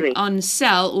can then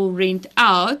on-sell or rent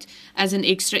out as an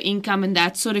extra income, and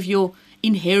that's sort of your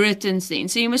inheritance then.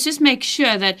 So you must just make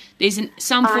sure that there's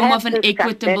some form of an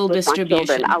equitable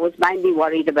distribution. I was mainly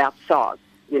worried about SARS,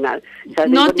 you know. So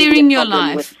not during your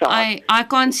life. I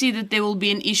can't see that there will be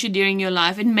an issue during your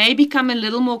life. It may become a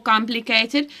little more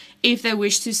complicated if they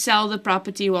wish to sell the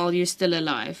property while you're still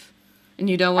alive and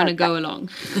you don't want to go along.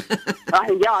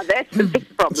 Yeah, that's a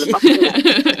big problem.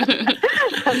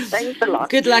 Thanks a lot.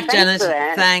 Good luck, Janet.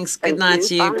 Thanks. Good night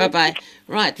to you. Bye-bye.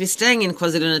 Right, we're staying in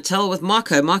KwaZulu-Natal with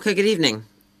Marco. Marco, good evening.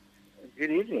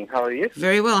 Good evening. How are you?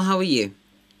 Very well. How are you?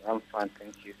 I'm fine,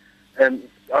 thank you.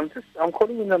 I'm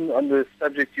calling in on the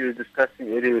subject you were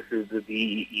discussing earlier with the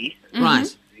BEE.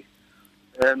 Right.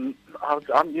 I'm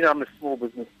a small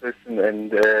business person,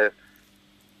 and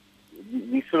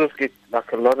we sort of get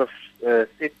like a lot of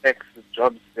setbacks with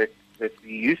jobs that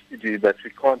we used to do, but we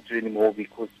can't do anymore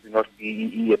because we're not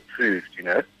BEE approved, you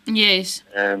know? Yes.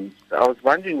 So I was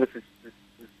wondering, with the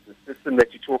system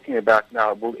that you're talking about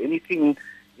now, will anything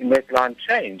in that line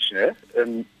change, you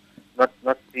know?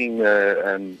 Not being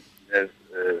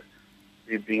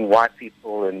being white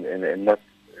people and not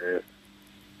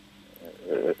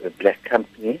a black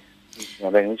company, excuse my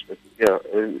language, but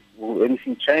will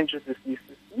anything change with this new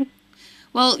system?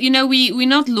 Well, you know, we're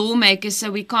not lawmakers,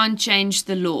 so we can't change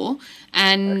the law.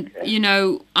 And, you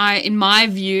know, in my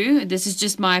view, this is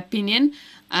just my opinion,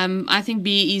 I think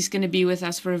BEE is going to be with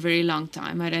us for a very long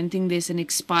time. I don't think there's an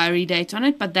expiry date on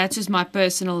it, but that's just my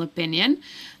personal opinion.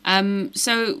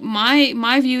 So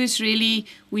my view is really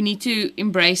we need to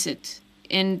embrace it.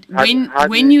 And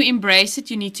when you embrace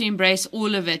it, you need to embrace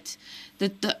all of it.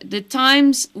 The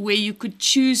times where you could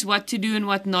choose what to do and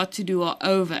what not to do are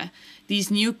over. These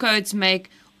new codes make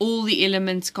all the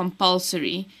elements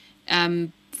compulsory,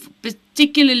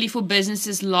 particularly for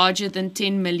businesses larger than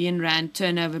 10 million rand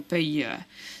turnover per year.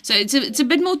 So it's a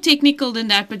bit more technical than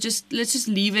that, but let's just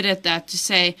leave it at that, to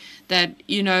say that,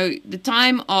 you know, the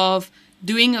time of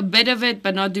doing a bit of it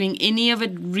but not doing any of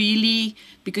it really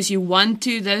because you want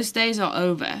to, those days are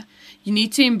over. You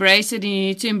need to embrace it, and you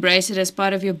need to embrace it as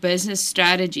part of your business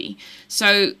strategy.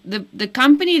 So the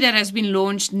company that has been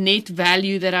launched, Net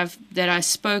Value, that I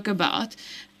spoke about,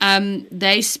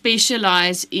 they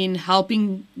specialize in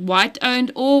helping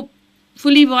white-owned or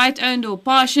fully white-owned or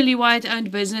partially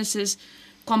white-owned businesses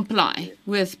comply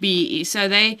with BEE. So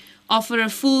they offer a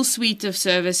full suite of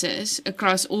services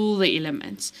across all the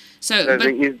elements. So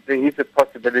there is a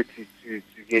possibility to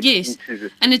get into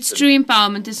this. And it's true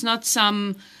empowerment. It's not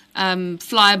some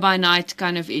fly-by-night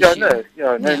kind of issue.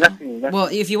 Nothing. Well,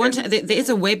 if you want to, there is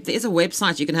a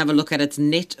website you can have a look at. It's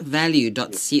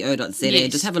netvalue.co.za.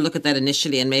 Yes. Just have a look at that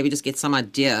initially and maybe just get some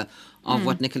idea of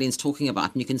what Nicoline's talking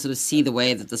about, and you can sort of see the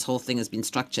way that this whole thing has been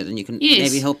structured, and you can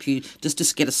maybe help you just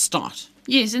to get a start.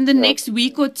 Yes, in the next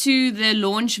week or two, the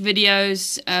launch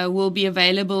videos will be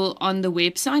available on the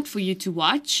website for you to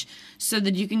watch, so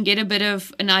that you can get a bit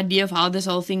of an idea of how this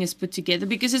whole thing is put together,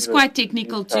 because it's quite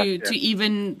technical to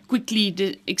even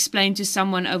quickly explain to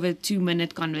someone over a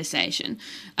 2-minute conversation.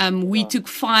 We took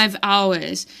 5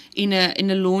 hours in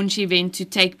a launch event to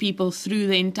take people through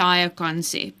the entire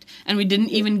concept, and we didn't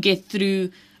even get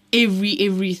through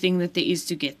everything that there is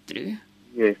to get through.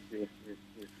 Yes.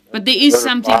 But there is Lot of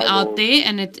something out Bibles. there,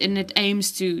 and it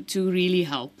aims to really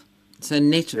help. So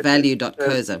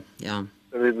netvalue.coza. Yeah.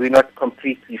 So we're not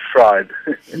completely fried.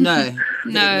 No.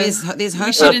 No, There's we hope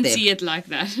out shouldn't there. see it like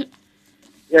that.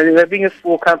 Yeah, being a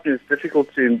small company, it's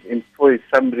difficult to employ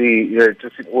somebody,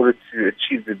 just in order to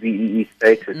achieve the BEE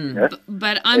status. You know?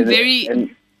 But I'm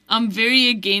And- I'm very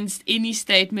against any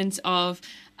statements of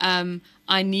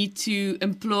I need to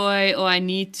employ or I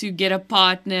need to get a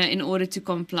partner in order to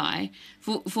comply.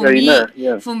 For me,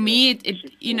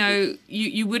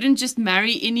 you wouldn't just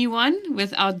marry anyone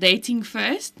without dating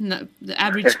first. No, the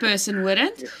average person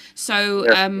wouldn't. So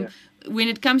when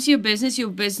it comes to your business,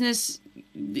 your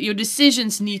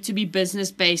decisions need to be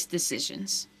business-based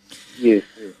decisions. Yes.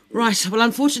 Right. Well,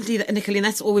 unfortunately, Nicolene,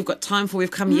 that's all we've got time for.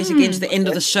 We've come yet again to the end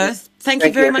of the show. Thank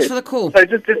you very much for the call. So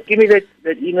just give me that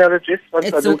email address.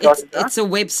 It's a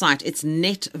website. It's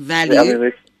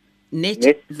netvalue.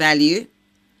 Netvalue.co.za.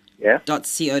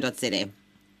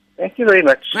 Thank you very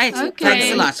much. Great. Okay.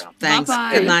 Thanks a lot. Thanks.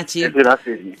 Bye-bye. Good night to you. Good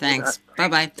afternoon. Thanks.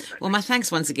 Bye-bye. Well, my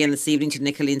thanks once again this evening to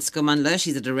Nicolene Skumanlo.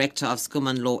 She's the director of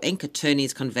Skuman Law Inc.,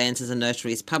 attorneys, conveyancers and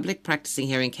notaries public, practicing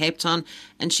here in Cape Town,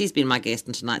 and she's been my guest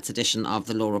in tonight's edition of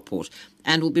The Law Report.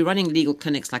 And we'll be running legal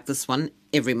clinics like this one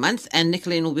every month, and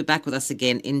Nicolene will be back with us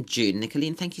again in June.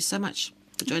 Nicolene, thank you so much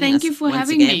for joining us. Thank you for once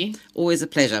having again. me. Always a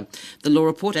pleasure. The Law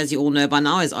Report, as you all know by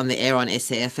now, is on the air on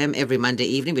SAFM every Monday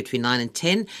evening between 9 and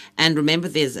 10. And remember,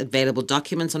 there's available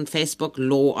documents on Facebook,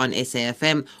 Law on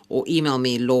SAFM, or email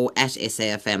me,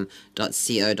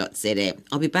 law@safm.co.za.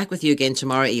 I'll be back with you again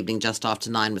tomorrow evening just after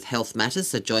 9 with Health Matters,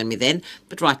 so join me then.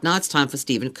 But right now, it's time for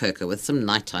Stephen Kirker with some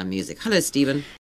nighttime music. Hello, Stephen.